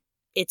pain.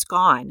 It's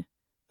gone.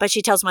 But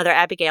she tells Mother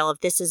Abigail if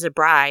this is a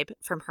bribe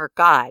from her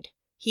God,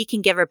 he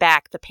can give her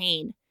back the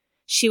pain.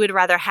 She would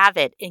rather have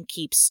it and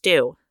keep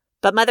Stu.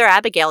 But Mother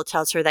Abigail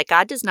tells her that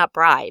God does not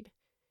bribe.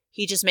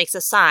 He just makes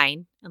a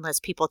sign and lets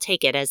people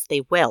take it as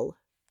they will.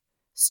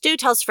 Stu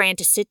tells Fran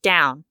to sit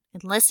down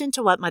and listen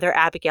to what Mother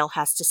Abigail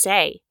has to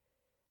say.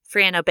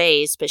 Fran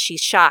obeys, but she's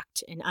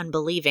shocked and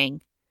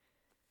unbelieving.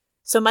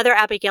 So Mother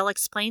Abigail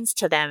explains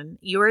to them,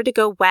 you are to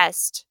go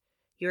west.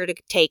 You are to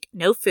take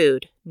no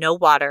food, no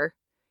water.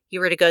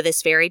 You are to go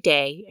this very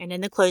day, and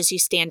in the clothes you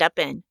stand up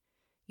in.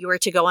 You are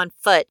to go on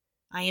foot.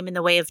 I am in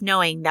the way of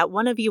knowing that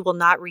one of you will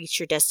not reach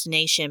your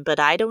destination, but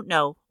I don't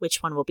know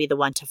which one will be the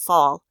one to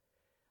fall.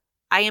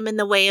 I am in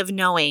the way of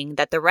knowing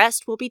that the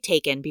rest will be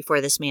taken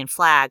before this man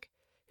Flag,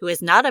 who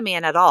is not a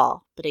man at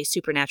all, but a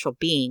supernatural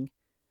being.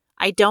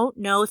 I don't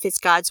know if it's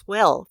God's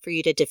will for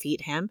you to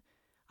defeat him.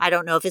 I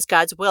don't know if it's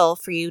God's will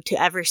for you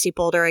to ever see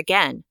Boulder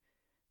again.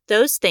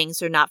 Those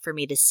things are not for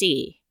me to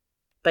see.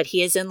 But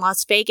he is in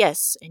Las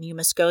Vegas, and you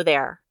must go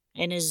there,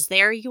 and it is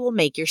there you will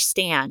make your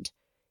stand.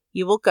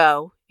 You will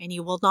go, and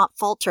you will not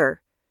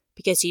falter,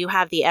 because you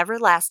have the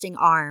everlasting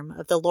arm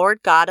of the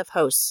Lord God of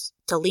hosts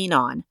to lean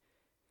on.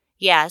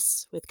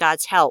 Yes, with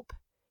God's help,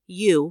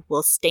 you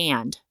will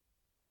stand.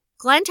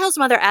 Glenn tells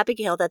Mother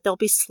Abigail that they'll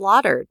be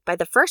slaughtered by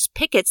the first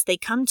pickets they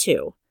come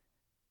to.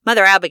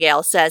 Mother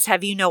Abigail says,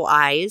 have you no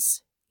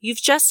eyes?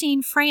 You've just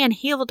seen Fran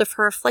healed of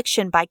her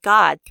affliction by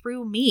God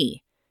through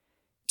me.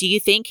 Do you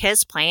think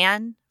his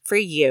plan for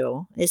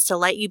you is to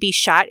let you be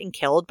shot and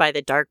killed by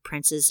the Dark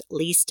Prince's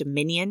least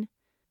minion?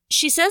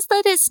 She says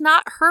that it's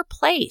not her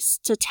place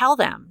to tell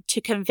them,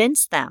 to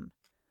convince them.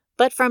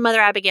 But from Mother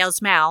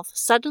Abigail's mouth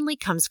suddenly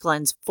comes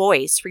Glenn's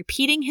voice,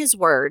 repeating his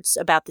words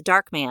about the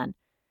Dark Man,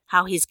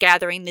 how he's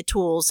gathering the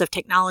tools of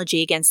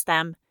technology against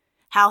them,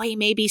 how he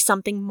may be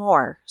something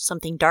more,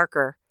 something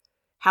darker,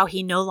 how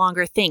he no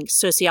longer thinks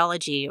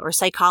sociology or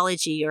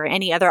psychology or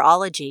any other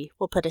ology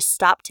will put a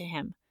stop to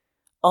him.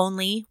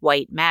 Only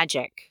white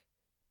magic.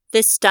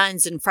 This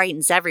stuns and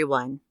frightens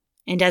everyone,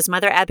 and as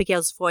Mother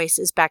Abigail's voice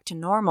is back to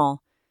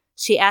normal,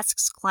 she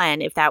asks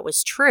Glenn if that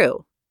was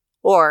true,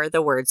 or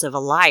the words of a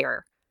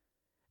liar.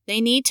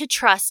 They need to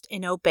trust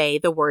and obey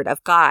the word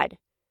of God.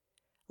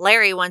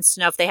 Larry wants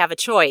to know if they have a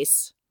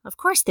choice. Of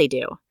course they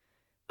do.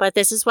 But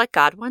this is what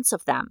God wants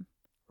of them.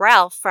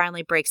 Ralph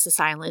finally breaks the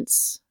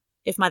silence.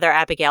 If Mother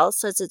Abigail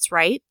says it's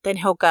right, then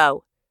he'll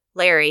go.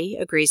 Larry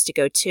agrees to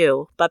go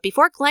too, but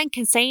before Glenn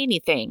can say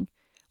anything,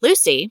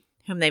 Lucy,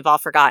 whom they've all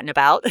forgotten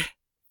about,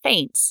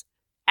 faints.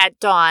 At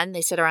dawn,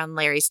 they sit around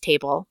Larry's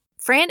table.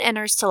 Fran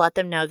enters to let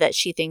them know that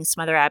she thinks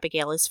Mother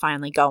Abigail is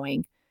finally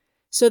going.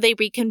 So they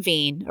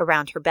reconvene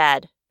around her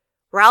bed.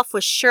 Ralph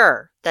was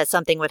sure that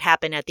something would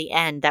happen at the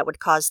end that would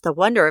cause the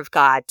wonder of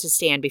God to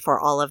stand before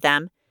all of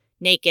them,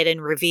 naked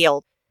and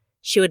revealed.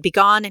 She would be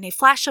gone in a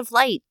flash of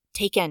light,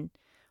 taken,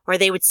 or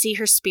they would see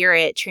her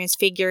spirit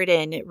transfigured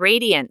in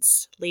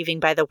radiance,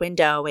 leaving by the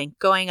window and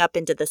going up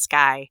into the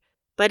sky.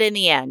 But in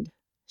the end,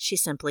 she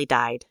simply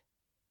died.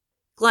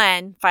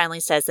 Glenn finally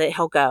says that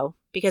he'll go,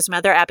 because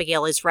Mother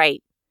Abigail is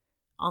right.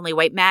 Only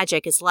white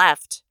magic is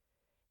left.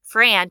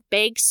 Fran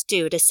begs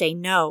Stu to say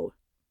no,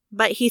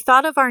 but he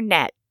thought of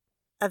Arnett.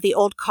 of the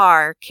old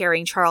car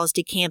carrying Charles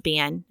de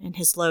Campion and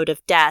his load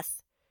of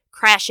death,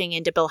 crashing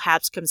into Bill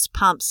Hanscom's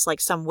pumps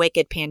like some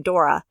wicked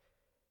Pandora.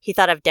 He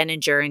thought of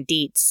Denninger and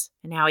Dietz,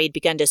 and how he had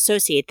begun to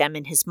associate them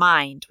in his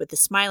mind with the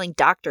smiling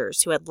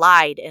doctors who had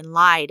lied and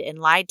lied and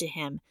lied to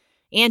him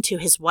and to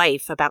his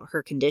wife about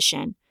her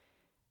condition.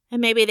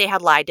 And maybe they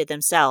had lied to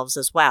themselves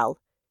as well.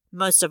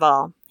 Most of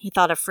all, he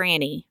thought of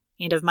Franny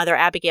and of Mother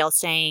Abigail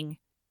saying,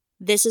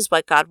 "This is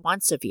what God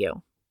wants of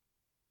you."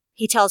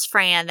 He tells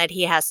Fran that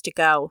he has to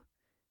go.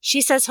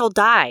 She says he'll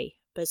die,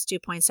 but Stu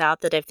points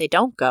out that if they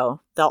don't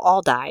go, they'll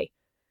all die.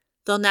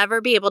 They'll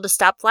never be able to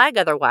stop Flag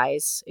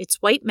otherwise.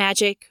 It's white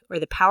magic or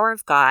the power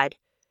of God.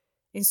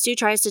 And Stu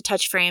tries to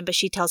touch Fran, but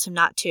she tells him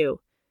not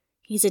to.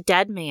 He's a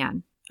dead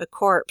man, a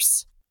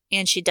corpse,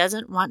 and she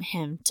doesn't want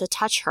him to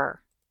touch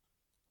her.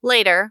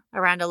 Later,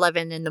 around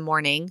 11 in the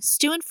morning,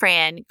 Stu and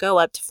Fran go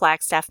up to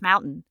Flagstaff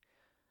Mountain.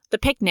 The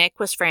picnic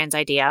was Fran's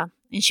idea,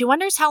 and she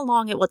wonders how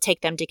long it will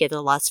take them to get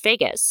to Las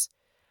Vegas.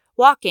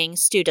 Walking,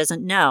 Stu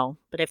doesn't know,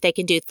 but if they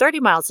can do 30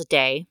 miles a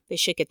day, they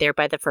should get there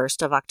by the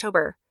 1st of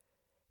October.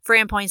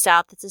 Fran points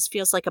out that this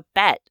feels like a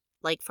bet,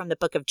 like from the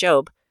book of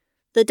Job.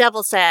 The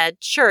devil said,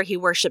 "Sure, he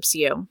worships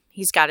you.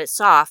 He's got it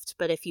soft,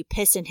 but if you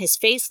piss in his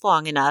face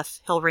long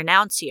enough, he'll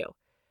renounce you."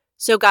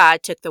 So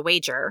God took the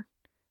wager,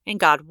 and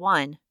God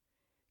won.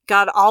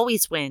 God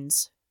always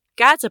wins.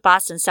 God's a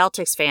Boston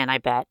Celtics fan, I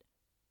bet.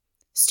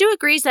 Stu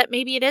agrees that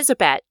maybe it is a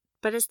bet,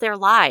 but it's their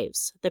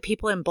lives, the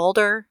people in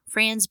Boulder,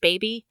 Fran's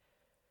baby.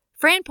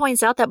 Fran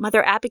points out that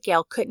Mother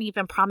Abigail couldn't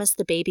even promise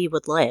the baby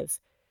would live.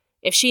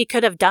 If she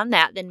could have done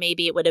that, then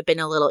maybe it would have been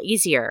a little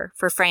easier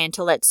for Fran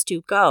to let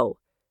Stu go.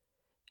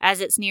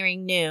 As it's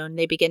nearing noon,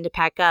 they begin to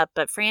pack up,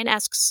 but Fran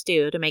asks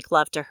Stu to make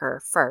love to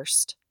her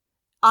first.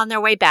 On their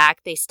way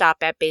back, they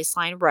stop at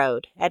Baseline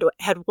Road,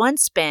 had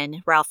once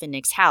been Ralph and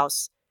Nick's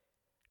house.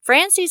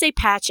 Fran sees a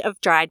patch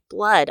of dried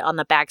blood on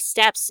the back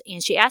steps,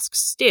 and she asks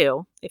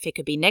Stu if it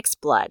could be Nick's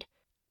blood.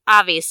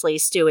 Obviously,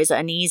 Stu is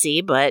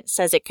uneasy, but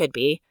says it could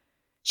be.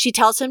 She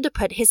tells him to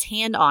put his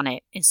hand on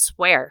it and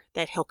swear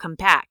that he'll come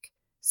back.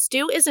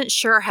 Stu isn't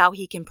sure how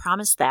he can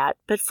promise that,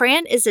 but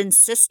Fran is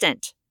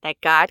insistent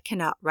that God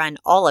cannot run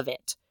all of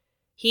it.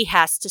 He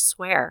has to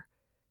swear.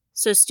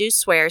 So Stu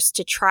swears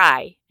to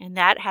try, and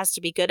that has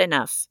to be good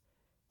enough.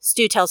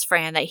 Stu tells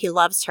Fran that he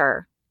loves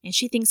her, and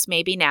she thinks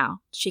maybe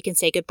now she can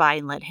say goodbye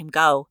and let him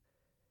go.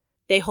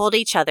 They hold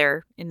each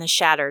other in the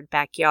shattered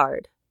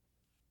backyard.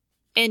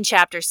 In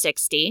Chapter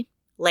 60,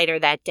 later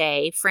that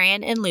day,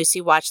 Fran and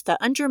Lucy watch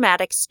the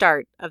undramatic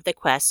start of the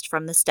quest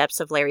from the steps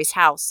of Larry's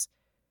house.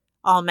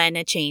 All men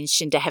had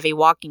changed into heavy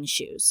walking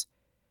shoes.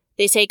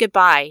 They say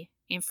goodbye,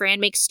 and Fran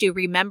makes Stu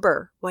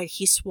remember what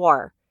he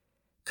swore.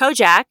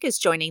 Kojak is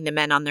joining the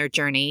men on their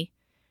journey,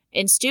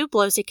 and Stu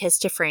blows a kiss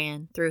to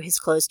Fran through his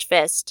closed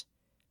fist.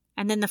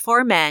 And then the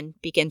four men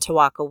begin to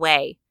walk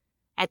away.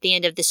 At the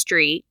end of the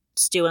street,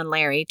 Stu and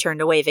Larry turn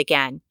to wave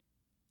again,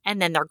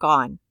 and then they're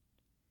gone.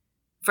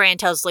 Fran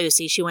tells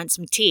Lucy she wants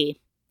some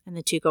tea, and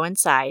the two go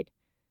inside,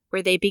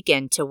 where they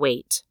begin to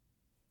wait.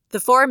 The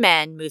four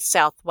men move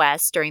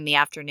southwest during the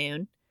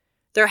afternoon.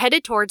 They're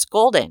headed towards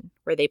Golden,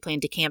 where they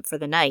plan to camp for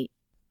the night.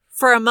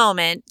 For a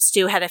moment,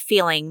 Stu had a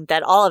feeling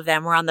that all of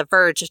them were on the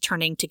verge of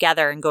turning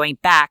together and going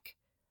back.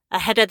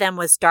 Ahead of them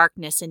was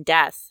darkness and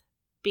death.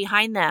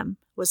 Behind them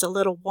was a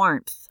little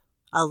warmth,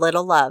 a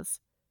little love.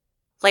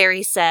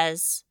 Larry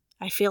says,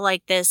 "I feel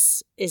like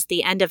this is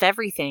the end of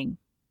everything."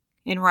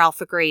 And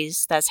Ralph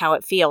agrees that's how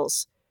it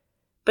feels.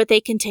 But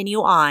they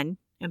continue on,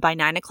 and by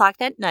 9 o'clock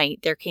that night,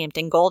 they're camped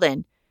in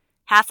Golden.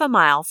 Half a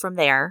mile from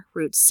there,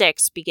 Route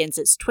 6 begins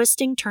its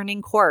twisting,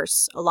 turning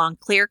course along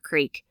Clear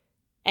Creek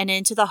and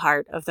into the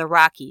heart of the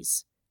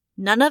Rockies.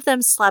 None of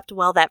them slept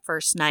well that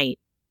first night.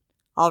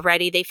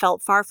 Already they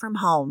felt far from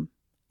home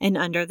and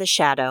under the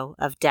shadow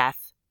of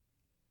death.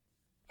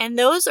 And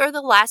those are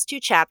the last two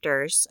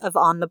chapters of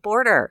On the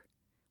Border.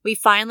 We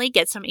finally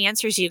get some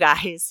answers, you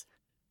guys.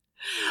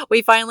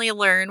 We finally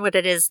learn what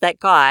it is that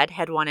God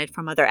had wanted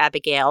from Mother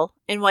Abigail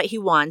and what he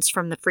wants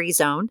from the Free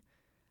Zone.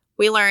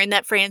 We learn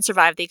that Fran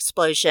survived the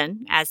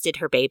explosion, as did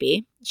her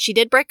baby. She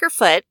did break her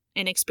foot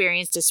and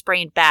experienced a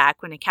sprained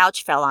back when a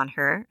couch fell on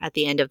her at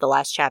the end of the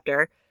last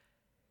chapter.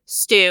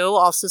 Stu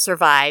also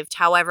survived.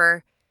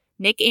 However,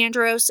 Nick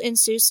Andros and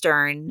Sue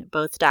Stern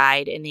both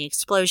died in the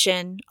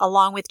explosion,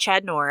 along with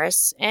Chad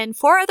Norris and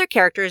 4 other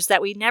characters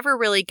that we never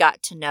really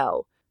got to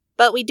know.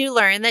 But we do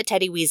learn that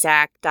Teddy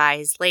Weezak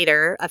dies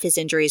later of his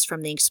injuries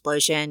from the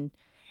explosion.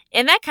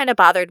 And that kind of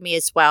bothered me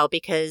as well,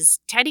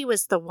 because Teddy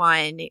was the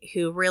one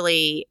who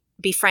really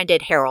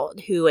befriended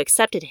Harold, who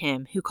accepted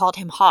him, who called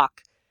him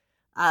Hawk.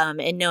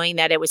 And knowing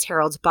that it was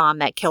Harold's bomb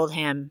that killed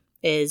him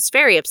is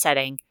very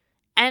upsetting.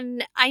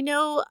 And I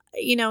know,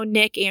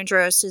 Nick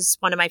Andros is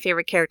one of my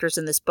favorite characters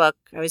in this book.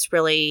 I was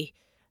really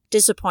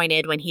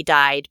disappointed when he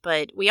died.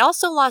 But we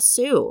also lost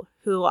Sue,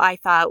 who I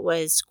thought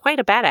was quite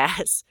a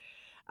badass.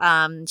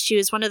 She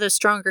was one of those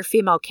stronger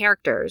female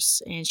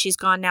characters, and she's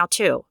gone now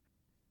too.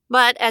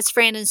 But as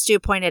Fran and Stu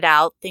pointed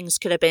out, things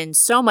could have been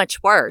so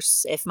much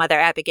worse if Mother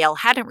Abigail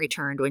hadn't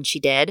returned when she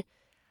did.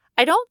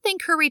 I don't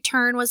think her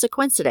return was a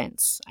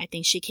coincidence. I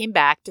think she came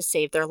back to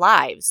save their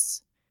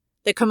lives.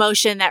 The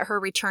commotion that her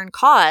return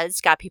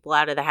caused got people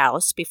out of the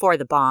house before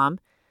the bomb.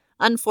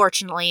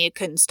 Unfortunately, it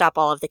couldn't stop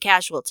all of the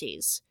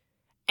casualties.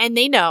 And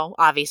they know,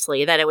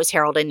 obviously, that it was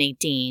Harold and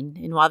Nadine.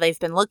 And while they've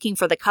been looking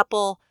for the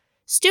couple,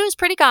 Stu is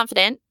pretty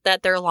confident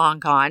that they're long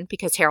gone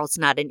because Harold's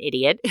not an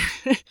idiot.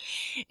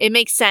 It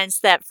makes sense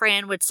that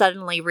Fran would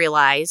suddenly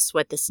realize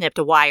what the snipped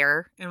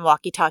wire and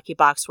walkie-talkie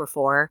box were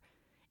for.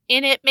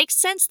 And it makes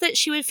sense that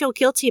she would feel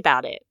guilty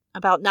about it,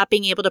 about not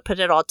being able to put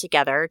it all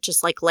together,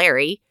 just like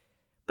Larry.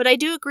 But I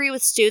do agree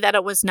with Stu that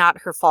it was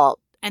not her fault,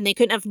 and they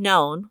couldn't have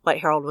known what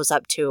Harold was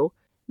up to.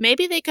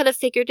 Maybe they could have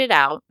figured it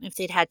out if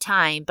they'd had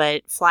time,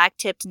 but Flagg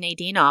tipped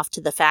Nadine off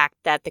to the fact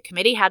that the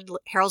committee had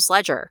Harold's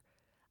ledger.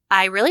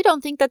 I really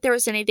don't think that there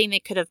was anything they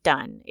could have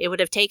done. It would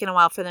have taken a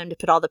while for them to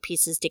put all the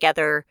pieces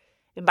together,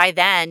 and by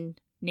then,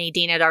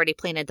 Nadine had already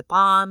planted the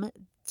bomb.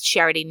 She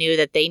already knew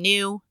that they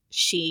knew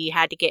she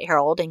had to get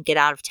Harold and get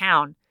out of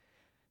town.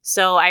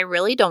 So I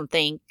really don't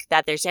think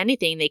that there's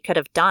anything they could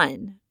have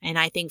done, and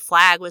I think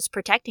Flagg was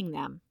protecting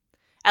them,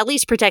 at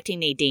least protecting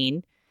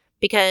Nadine,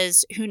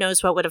 because who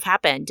knows what would have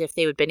happened if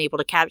they would have been able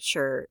to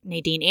capture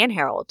Nadine and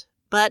Harold.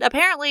 But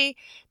apparently,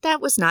 that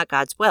was not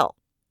God's will.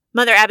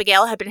 Mother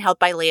Abigail had been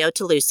helped by Leo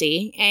to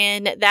Lucy,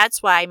 and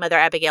that's why Mother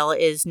Abigail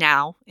is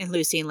now in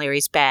Lucy and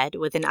Larry's bed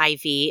with an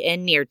IV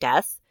and near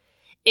death.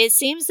 It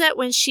seems that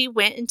when she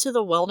went into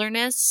the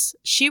wilderness,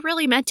 she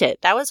really meant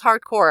it. That was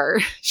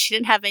hardcore. She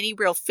didn't have any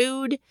real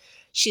food.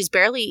 She's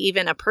barely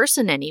even a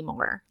person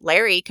anymore.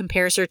 Larry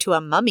compares her to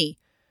a mummy.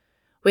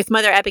 With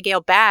Mother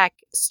Abigail back,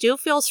 Stu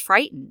feels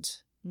frightened,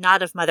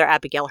 not of Mother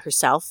Abigail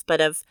herself,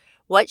 but of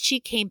what she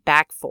came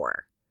back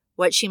for,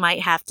 what she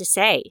might have to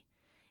say.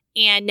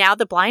 And now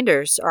the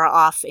blinders are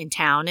off in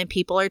town and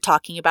people are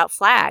talking about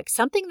Flagg,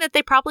 something that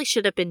they probably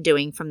should have been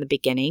doing from the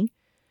beginning.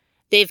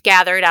 They've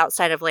gathered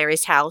outside of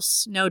Larry's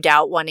house, no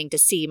doubt wanting to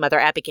see Mother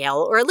Abigail,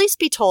 or at least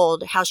be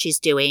told how she's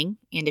doing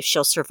and if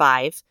she'll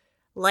survive.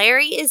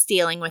 Larry is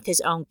dealing with his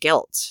own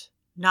guilt,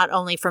 not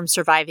only from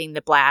surviving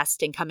the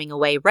blast and coming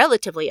away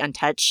relatively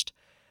untouched,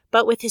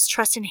 but with his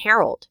trust in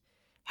Harold,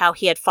 how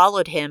he had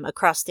followed him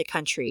across the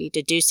country,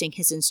 deducing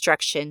his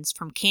instructions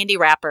from candy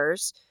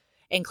wrappers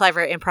and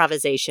clever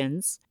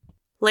improvisations.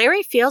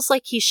 Larry feels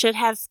like he should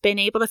have been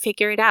able to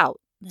figure it out,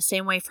 the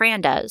same way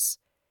Fran does.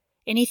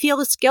 And he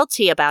feels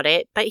guilty about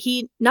it, but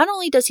not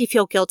only does he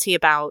feel guilty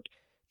about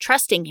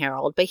trusting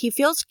Harold, but he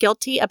feels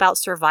guilty about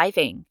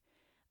surviving.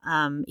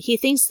 He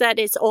thinks that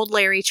it's old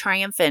Larry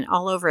triumphant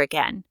all over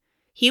again.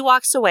 He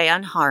walks away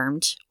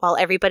unharmed while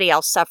everybody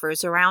else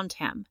suffers around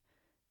him.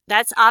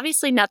 That's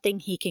obviously nothing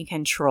he can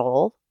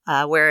control,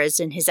 whereas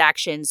in his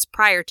actions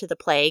prior to the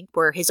plague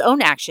were his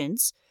own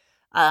actions,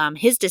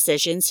 his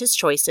decisions, his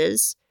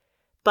choices.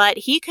 But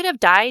he could have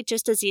died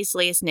just as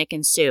easily as Nick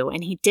and Sue,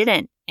 and he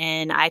didn't.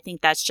 And I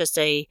think that's just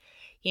a,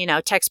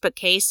 textbook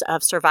case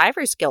of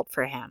survivor's guilt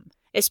for him,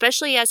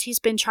 especially as he's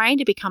been trying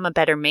to become a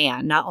better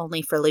man, not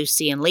only for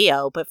Lucy and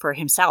Leo, but for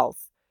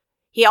himself.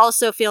 He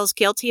also feels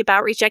guilty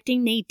about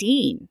rejecting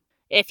Nadine.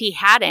 If he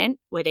hadn't,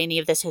 would any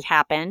of this have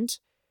happened?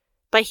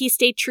 But he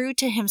stayed true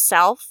to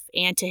himself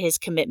and to his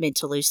commitment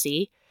to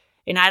Lucy,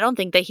 and I don't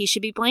think that he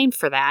should be blamed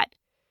for that.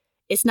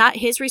 It's not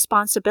his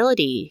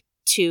responsibility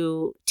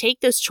to take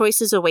those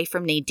choices away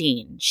from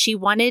Nadine. She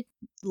wanted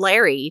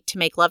Larry to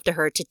make love to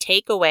her, to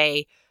take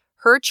away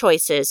her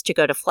choices to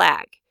go to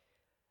Flagg.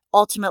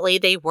 Ultimately,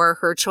 they were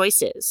her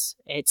choices.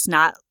 It's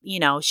not,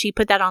 she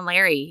put that on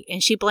Larry,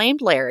 and she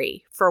blamed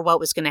Larry for what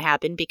was going to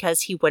happen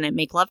because he wouldn't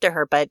make love to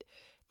her. But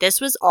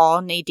this was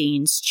all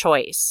Nadine's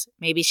choice.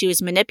 Maybe she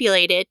was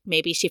manipulated.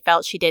 Maybe she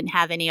felt she didn't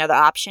have any other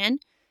option,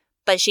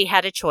 but she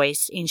had a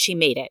choice and she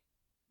made it.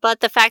 But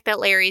the fact that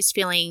Larry's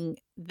feeling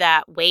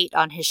that weight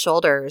on his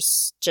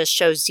shoulders just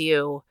shows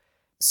you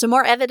some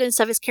more evidence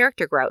of his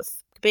character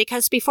growth.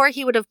 Because before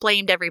he would have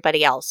blamed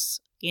everybody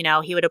else. He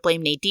would have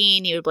blamed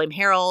Nadine, he would blame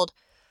Harold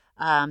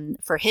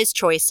for his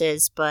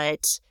choices,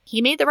 but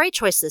he made the right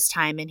choice this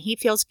time and he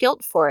feels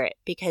guilt for it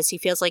because he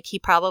feels like he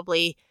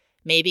probably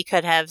maybe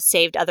could have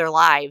saved other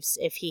lives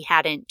if he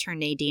hadn't turned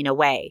Nadine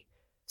away.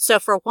 So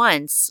for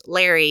once,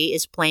 Larry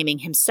is blaming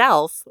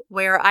himself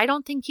where I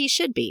don't think he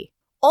should be.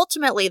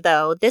 Ultimately,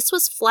 though, this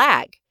was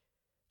Flagg.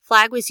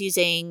 Flagg was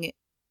using,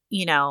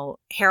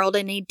 Harold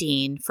and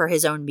Nadine for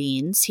his own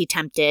means. He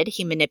tempted,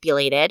 he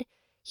manipulated.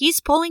 He's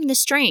pulling the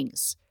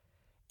strings.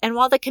 And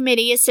while the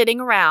committee is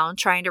sitting around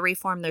trying to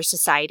reform their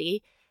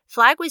society,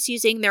 Flagg was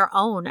using their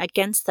own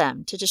against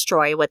them to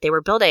destroy what they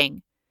were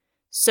building.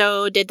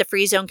 So did the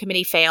Free Zone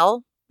Committee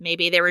fail?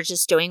 Maybe they were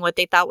just doing what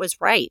they thought was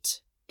right.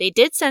 They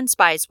did send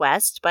spies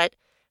west, but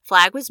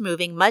Flagg was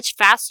moving much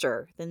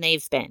faster than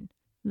they've been.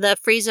 The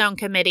Free Zone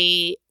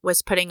Committee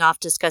was putting off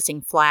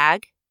discussing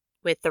Flagg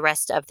with the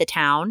rest of the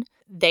town.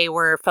 They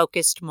were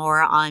focused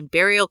more on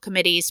burial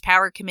committees,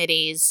 power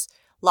committees,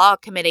 law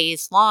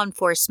committees, law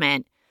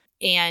enforcement,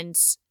 and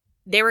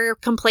they were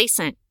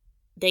complacent.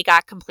 They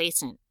got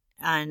complacent.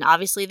 And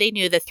obviously they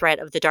knew the threat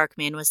of the Dark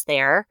Man was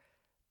there,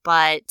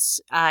 but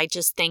I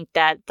just think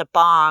that the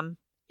bomb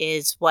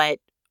is what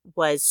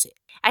was,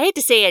 I hate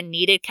to say a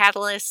needed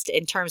catalyst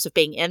in terms of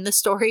being in the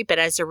story, but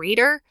as a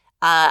reader,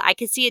 I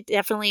could see it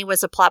definitely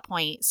was a plot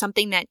point,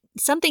 something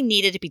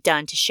needed to be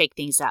done to shake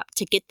things up,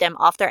 to get them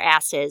off their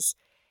asses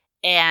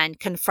and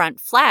confront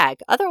Flag.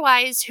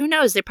 Otherwise, who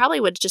knows? They probably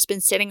would have just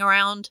been sitting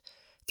around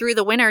through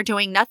the winter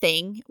doing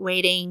nothing,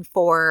 waiting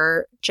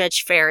for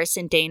Judge Ferris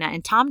and Dana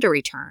and Tom to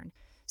return.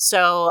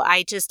 So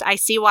I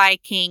see why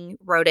King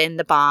wrote in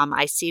the bomb.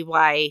 I see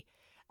why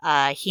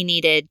he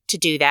needed to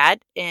do that.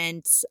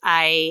 And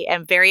I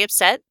am very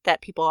upset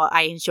that people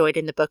I enjoyed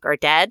in the book are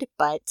dead,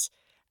 but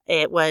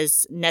it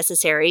was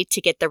necessary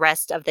to get the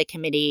rest of the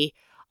committee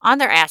on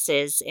their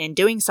asses and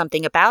doing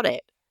something about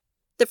it.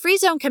 The Free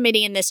Zone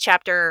Committee in this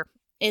chapter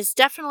is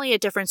definitely a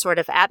different sort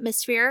of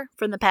atmosphere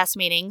from the past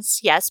meetings.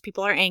 Yes,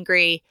 people are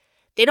angry.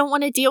 They don't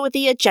want to deal with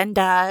the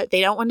agenda.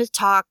 They don't want to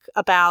talk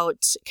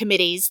about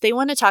committees. They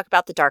want to talk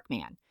about the Dark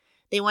Man.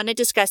 They want to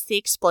discuss the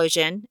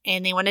explosion,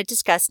 and they want to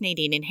discuss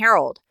Nadine and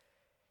Harold.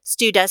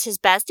 Stu does his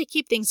best to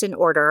keep things in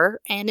order,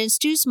 and in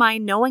Stu's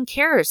mind, no one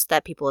cares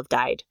that people have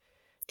died.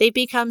 They've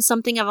become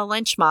something of a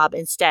lynch mob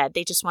instead.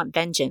 They just want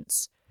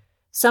vengeance.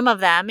 Some of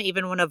them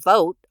even want to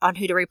vote on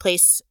who to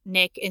replace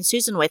Nick and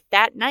Susan with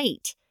that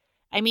night.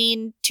 I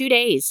mean, 2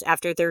 days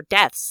after their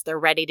deaths, they're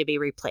ready to be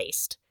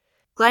replaced.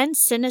 Glenn's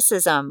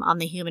cynicism on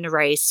the human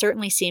race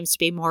certainly seems to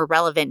be more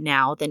relevant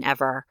now than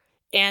ever,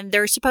 and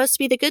they're supposed to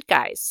be the good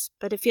guys,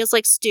 but it feels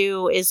like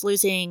Stu is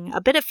losing a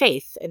bit of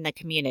faith in the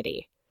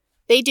community.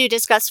 They do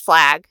discuss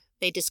Flag.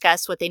 They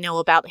discuss what they know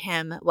about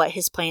him, what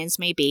his plans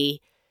may be.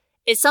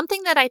 It's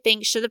something that I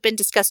think should have been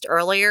discussed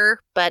earlier,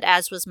 but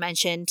as was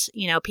mentioned,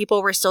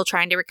 people were still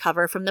trying to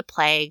recover from the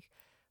plague,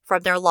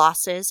 from their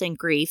losses and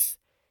grief.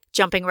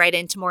 Jumping right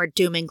into more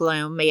doom and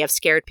gloom may have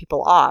scared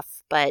people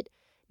off, but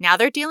now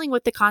they're dealing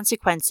with the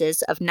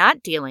consequences of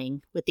not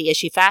dealing with the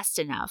issue fast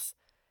enough.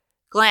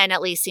 Glenn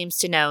at least seems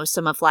to know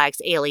some of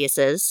Flag's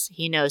aliases.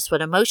 He knows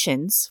what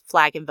emotions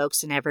Flag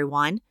invokes in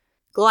everyone.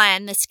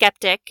 Glenn, the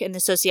skeptic and the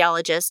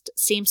sociologist,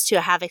 seems to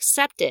have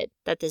accepted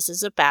that this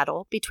is a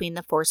battle between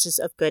the forces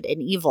of good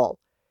and evil.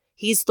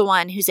 He's the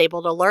one who's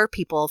able to lure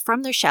people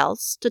from their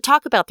shells to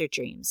talk about their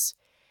dreams.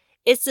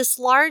 It's this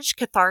large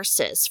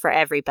catharsis for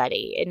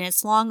everybody, and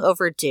it's long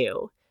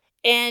overdue.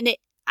 And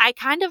I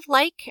kind of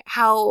like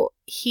how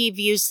he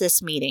views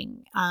this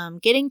meeting.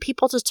 Getting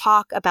people to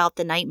talk about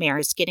the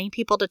nightmares, getting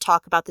people to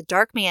talk about the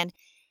Dark Man,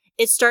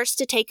 it starts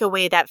to take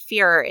away that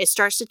fear. It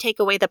starts to take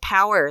away the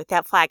power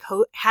that Flag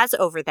has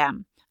over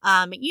them.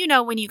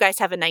 When you guys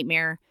have a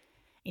nightmare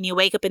and you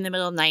wake up in the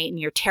middle of the night and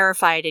you're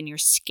terrified and you're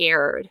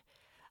scared.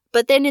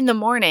 But then in the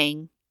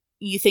morning,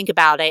 you think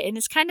about it and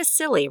it's kind of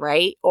silly,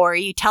 right? Or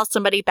you tell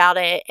somebody about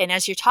it, and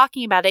as you're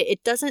talking about it,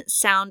 it doesn't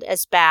sound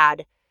as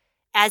bad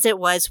as it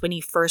was when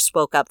you first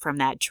woke up from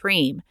that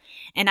dream.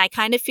 And I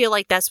kind of feel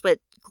like that's what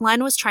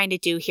Glenn was trying to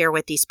do here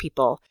with these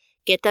people.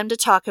 Get them to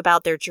talk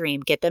about their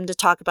dream. Get them to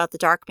talk about the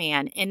Dark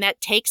Man. And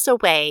that takes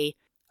away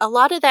a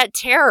lot of that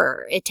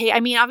terror.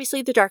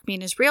 Obviously the Dark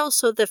Man is real,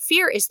 so the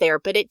fear is there,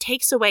 but it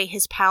takes away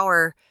his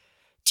power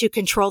to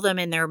control them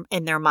in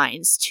their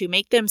minds, to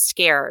make them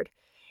scared.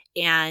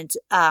 And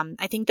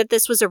I think that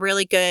this was a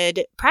really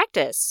good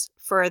practice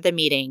for the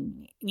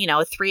meeting, a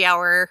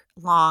 3-hour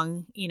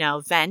long,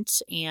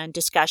 vent and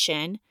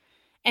discussion.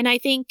 And I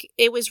think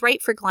it was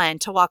right for Glenn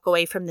to walk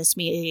away from this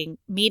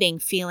meeting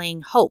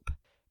feeling hope,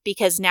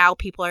 because now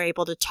people are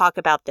able to talk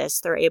about this.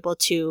 They're able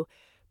to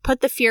put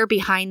the fear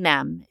behind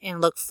them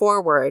and look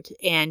forward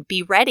and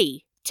be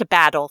ready to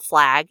battle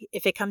Flag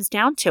if it comes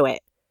down to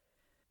it.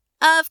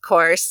 Of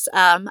course,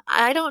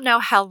 I don't know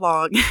how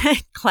long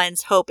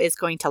Glenn's hope is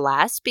going to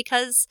last,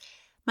 because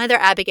Mother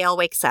Abigail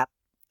wakes up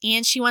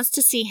and she wants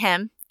to see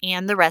him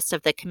and the rest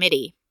of the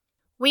committee.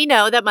 We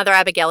know that Mother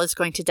Abigail is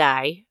going to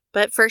die,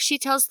 but first she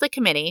tells the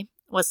committee,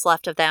 what's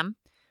left of them,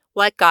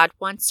 what God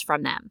wants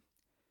from them.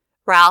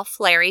 Ralph,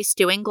 Larry,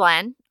 Stu, and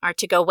Glenn are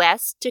to go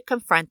west to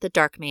confront the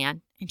Dark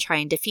Man and try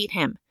and defeat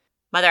him.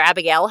 Mother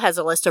Abigail has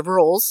a list of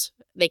rules.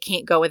 They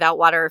can't go without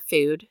water or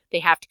food.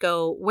 They have to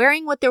go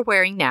wearing what they're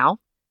wearing now.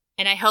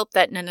 And I hope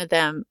that none of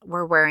them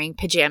were wearing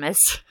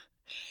pajamas.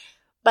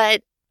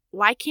 But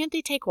why can't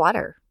they take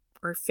water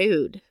or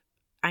food?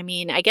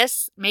 I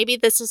guess maybe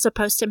this is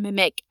supposed to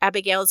mimic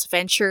Abigail's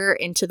venture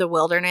into the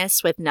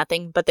wilderness with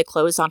nothing but the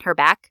clothes on her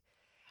back.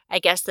 I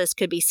guess this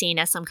could be seen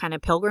as some kind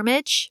of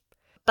pilgrimage.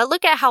 But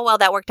look at how well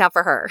that worked out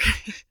for her.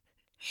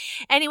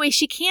 Anyway,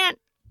 she can't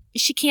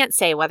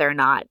say whether or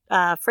not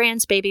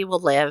Fran's baby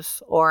will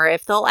live or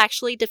if they'll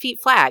actually defeat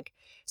Flag.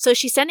 So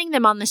she's sending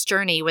them on this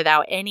journey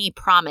without any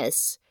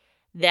promise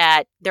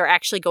that they're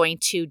actually going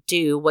to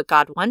do what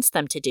God wants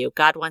them to do.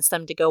 God wants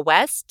them to go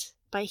west,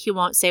 but he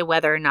won't say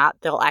whether or not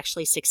they'll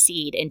actually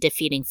succeed in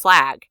defeating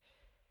Flag.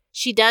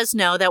 She does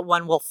know that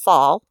one will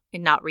fall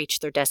and not reach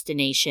their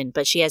destination,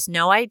 but she has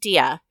no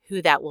idea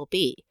who that will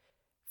be.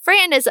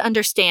 Fran is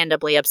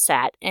understandably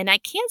upset, and I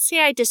can't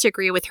say I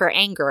disagree with her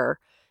anger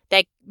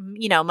that,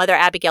 Mother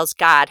Abigail's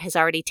God has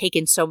already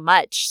taken so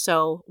much,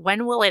 so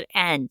when will it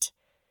end?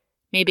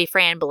 Maybe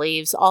Fran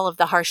believes all of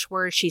the harsh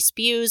words she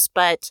spews,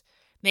 but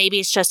Maybe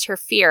it's just her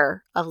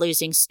fear of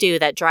losing Stu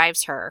that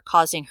drives her,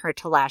 causing her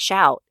to lash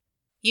out.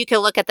 You can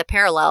look at the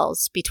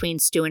parallels between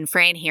Stu and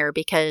Fran here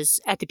because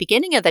at the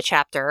beginning of the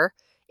chapter,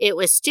 it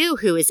was Stu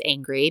who is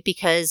angry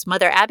because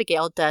Mother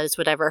Abigail does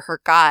whatever her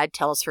God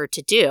tells her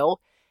to do,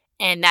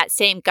 and that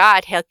same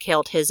God had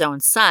killed his own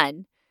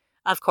son.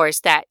 Of course,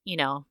 that,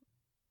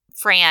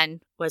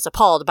 Fran was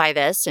appalled by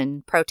this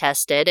and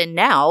protested, and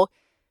now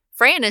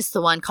Fran is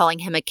the one calling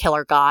him a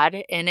killer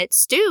god, and it's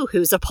Stu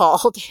who's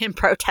appalled and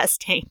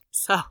protesting.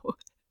 So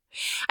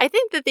I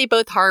think that they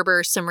both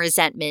harbor some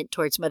resentment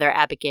towards Mother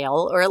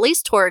Abigail, or at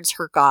least towards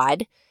her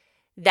god,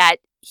 that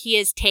he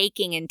is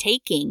taking and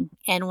taking.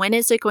 And when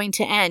is it going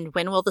to end?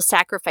 When will the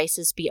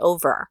sacrifices be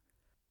over?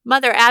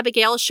 Mother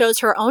Abigail shows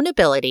her own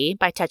ability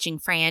by touching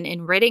Fran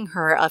and ridding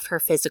her of her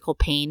physical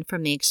pain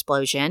from the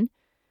explosion.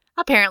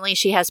 Apparently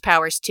she has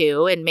powers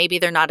too, and maybe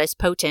they're not as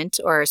potent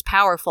or as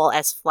powerful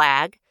as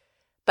Flag,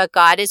 but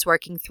God is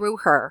working through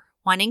her,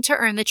 wanting to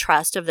earn the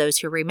trust of those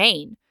who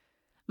remain.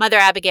 Mother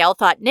Abigail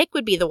thought Nick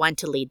would be the one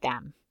to lead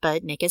them,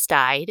 but Nick has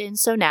died, and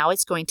so now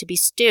it's going to be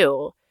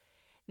Stu.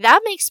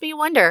 That makes me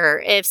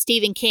wonder if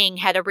Stephen King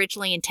had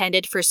originally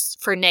intended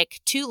for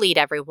Nick to lead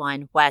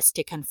everyone west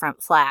to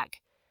confront Flag.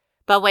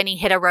 But when he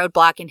hit a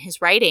roadblock in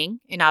his writing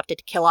and opted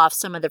to kill off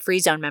some of the Free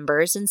Zone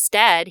members,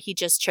 instead he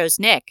just chose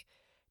Nick,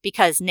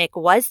 because Nick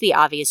was the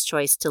obvious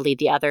choice to lead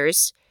the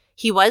others.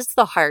 He was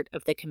the heart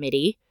of the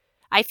committee.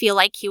 I feel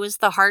like he was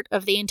the heart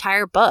of the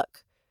entire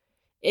book.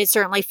 It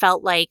certainly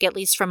felt like, at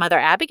least from Mother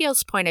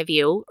Abigail's point of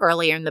view,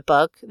 earlier in the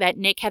book, that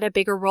Nick had a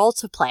bigger role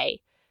to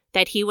play,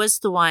 that he was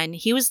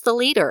the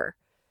leader.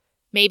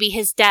 Maybe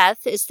his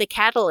death is the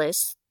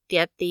catalyst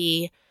that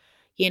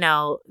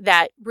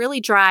that really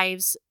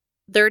drives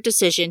their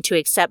decision to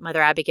accept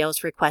Mother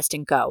Abigail's request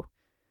and go.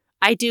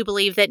 I do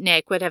believe that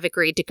Nick would have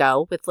agreed to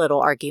go with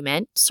little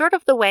argument, sort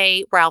of the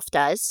way Ralph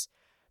does.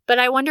 But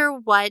I wonder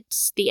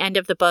what the end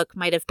of the book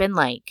might have been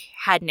like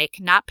had Nick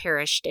not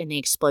perished in the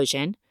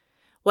explosion.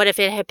 What if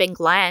it had been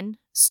Glenn,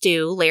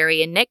 Stu,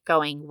 Larry, and Nick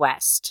going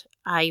west?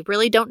 I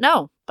really don't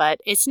know, but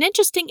it's an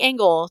interesting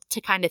angle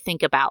to kind of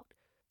think about.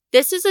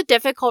 This is a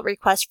difficult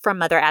request from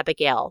Mother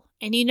Abigail,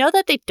 and you know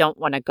that they don't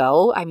want to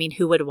go. I mean,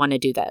 who would want to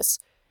do this?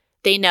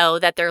 They know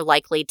that they're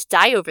likely to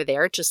die over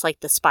there, just like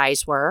the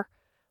spies were.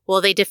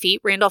 Will they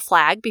defeat Randall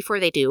Flagg before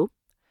they do?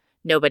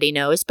 Nobody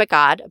knows but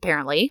God,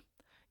 apparently.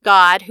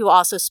 God, who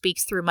also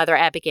speaks through Mother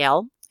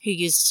Abigail, who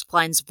uses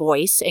Glenn's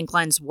voice and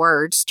Glenn's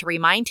words to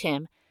remind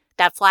him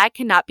that Flagg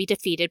cannot be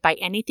defeated by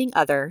anything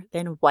other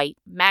than white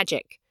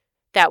magic.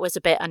 That was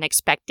a bit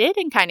unexpected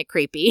and kind of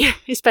creepy,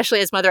 especially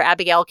as Mother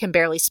Abigail can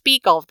barely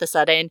speak all of a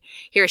sudden.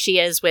 Here she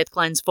is with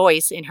Glenn's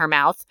voice in her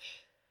mouth.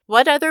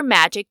 What other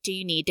magic do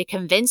you need to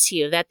convince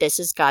you that this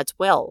is God's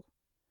will?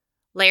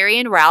 Larry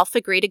and Ralph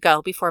agree to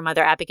go before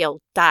Mother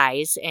Abigail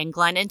dies, and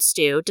Glenn and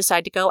Stu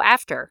decide to go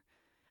after.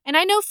 And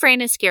I know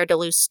Fran is scared to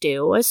lose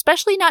Stu,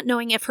 especially not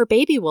knowing if her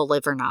baby will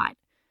live or not.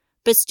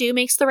 But Stu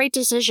makes the right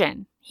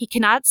decision. He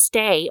cannot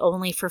stay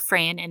only for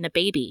Fran and the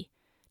baby.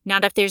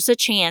 Not if there's a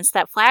chance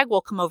that Flagg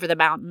will come over the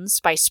mountains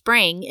by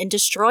spring and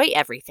destroy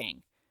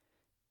everything.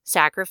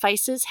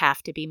 Sacrifices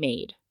have to be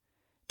made.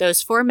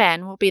 Those 4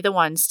 men will be the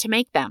ones to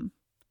make them.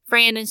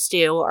 Fran and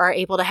Stu are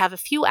able to have a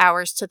few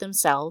hours to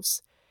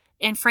themselves,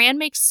 and Fran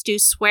makes Stu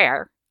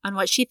swear on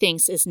what she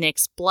thinks is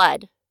Nick's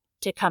blood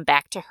to come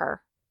back to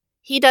her.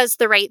 He does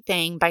the right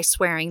thing by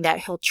swearing that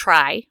he'll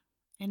try,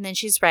 and then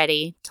she's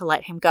ready to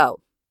let him go.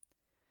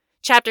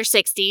 Chapter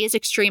 60 is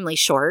extremely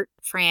short.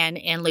 Fran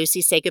and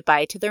Lucy say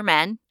goodbye to their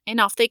men, and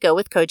off they go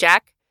with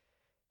Kojak,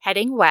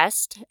 heading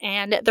west,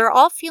 and they're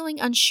all feeling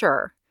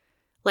unsure.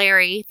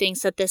 Larry thinks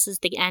that this is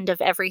the end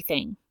of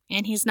everything,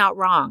 and he's not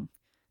wrong.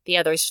 The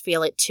others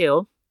feel it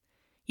too.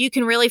 You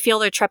can really feel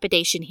their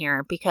trepidation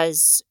here,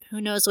 because who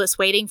knows what's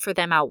waiting for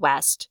them out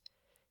west?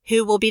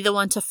 Who will be the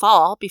one to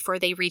fall before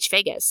they reach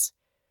Vegas?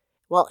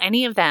 Will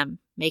any of them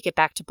make it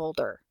back to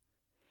Boulder?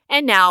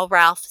 And now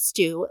Ralph,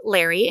 Stu,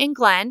 Larry, and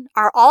Glenn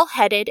are all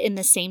headed in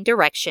the same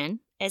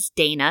direction as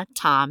Dana,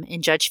 Tom,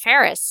 and Judge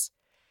Ferris.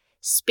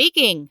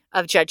 Speaking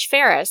of Judge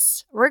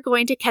Ferris, we're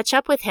going to catch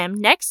up with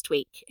him next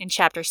week in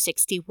Chapter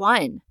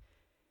 61.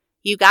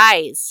 You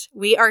guys,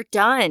 we are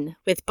done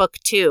with Book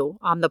 2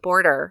 on the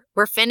Border.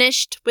 We're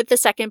finished with the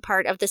second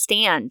part of The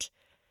Stand.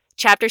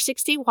 Chapter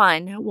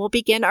 61 will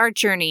begin our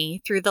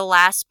journey through the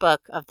last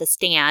book of The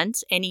Stand.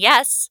 And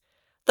yes,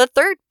 the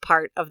third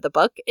part of the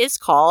book is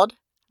called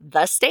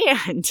The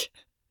Stand.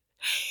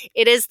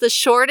 It is the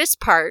shortest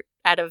part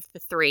out of the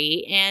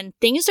 3, and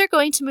things are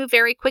going to move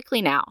very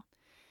quickly now.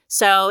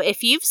 So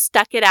if you've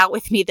stuck it out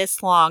with me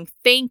this long,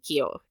 thank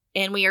you.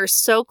 And we are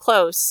so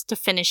close to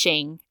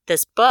finishing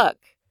this book.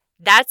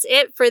 That's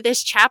it for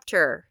this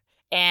chapter.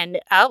 And,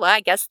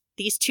 I guess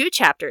these 2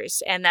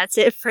 chapters. And that's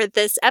it for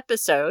this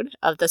episode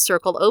of The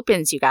Circle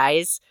Opens, you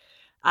guys.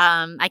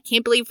 I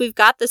can't believe we've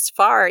got this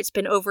far. It's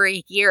been over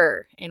a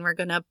year, and we're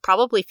going to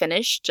probably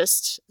finish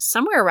just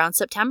somewhere around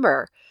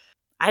September.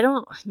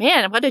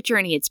 Man, what a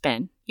journey it's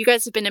been. You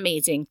guys have been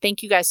amazing.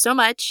 Thank you guys so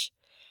much.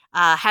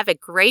 Have a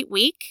great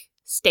week.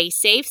 Stay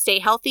safe, stay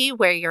healthy,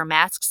 wear your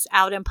masks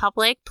out in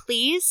public,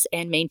 please,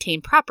 and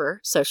maintain proper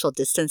social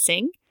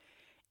distancing.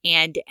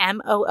 And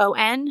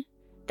MOON,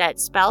 that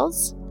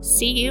spells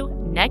see you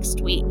next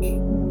week.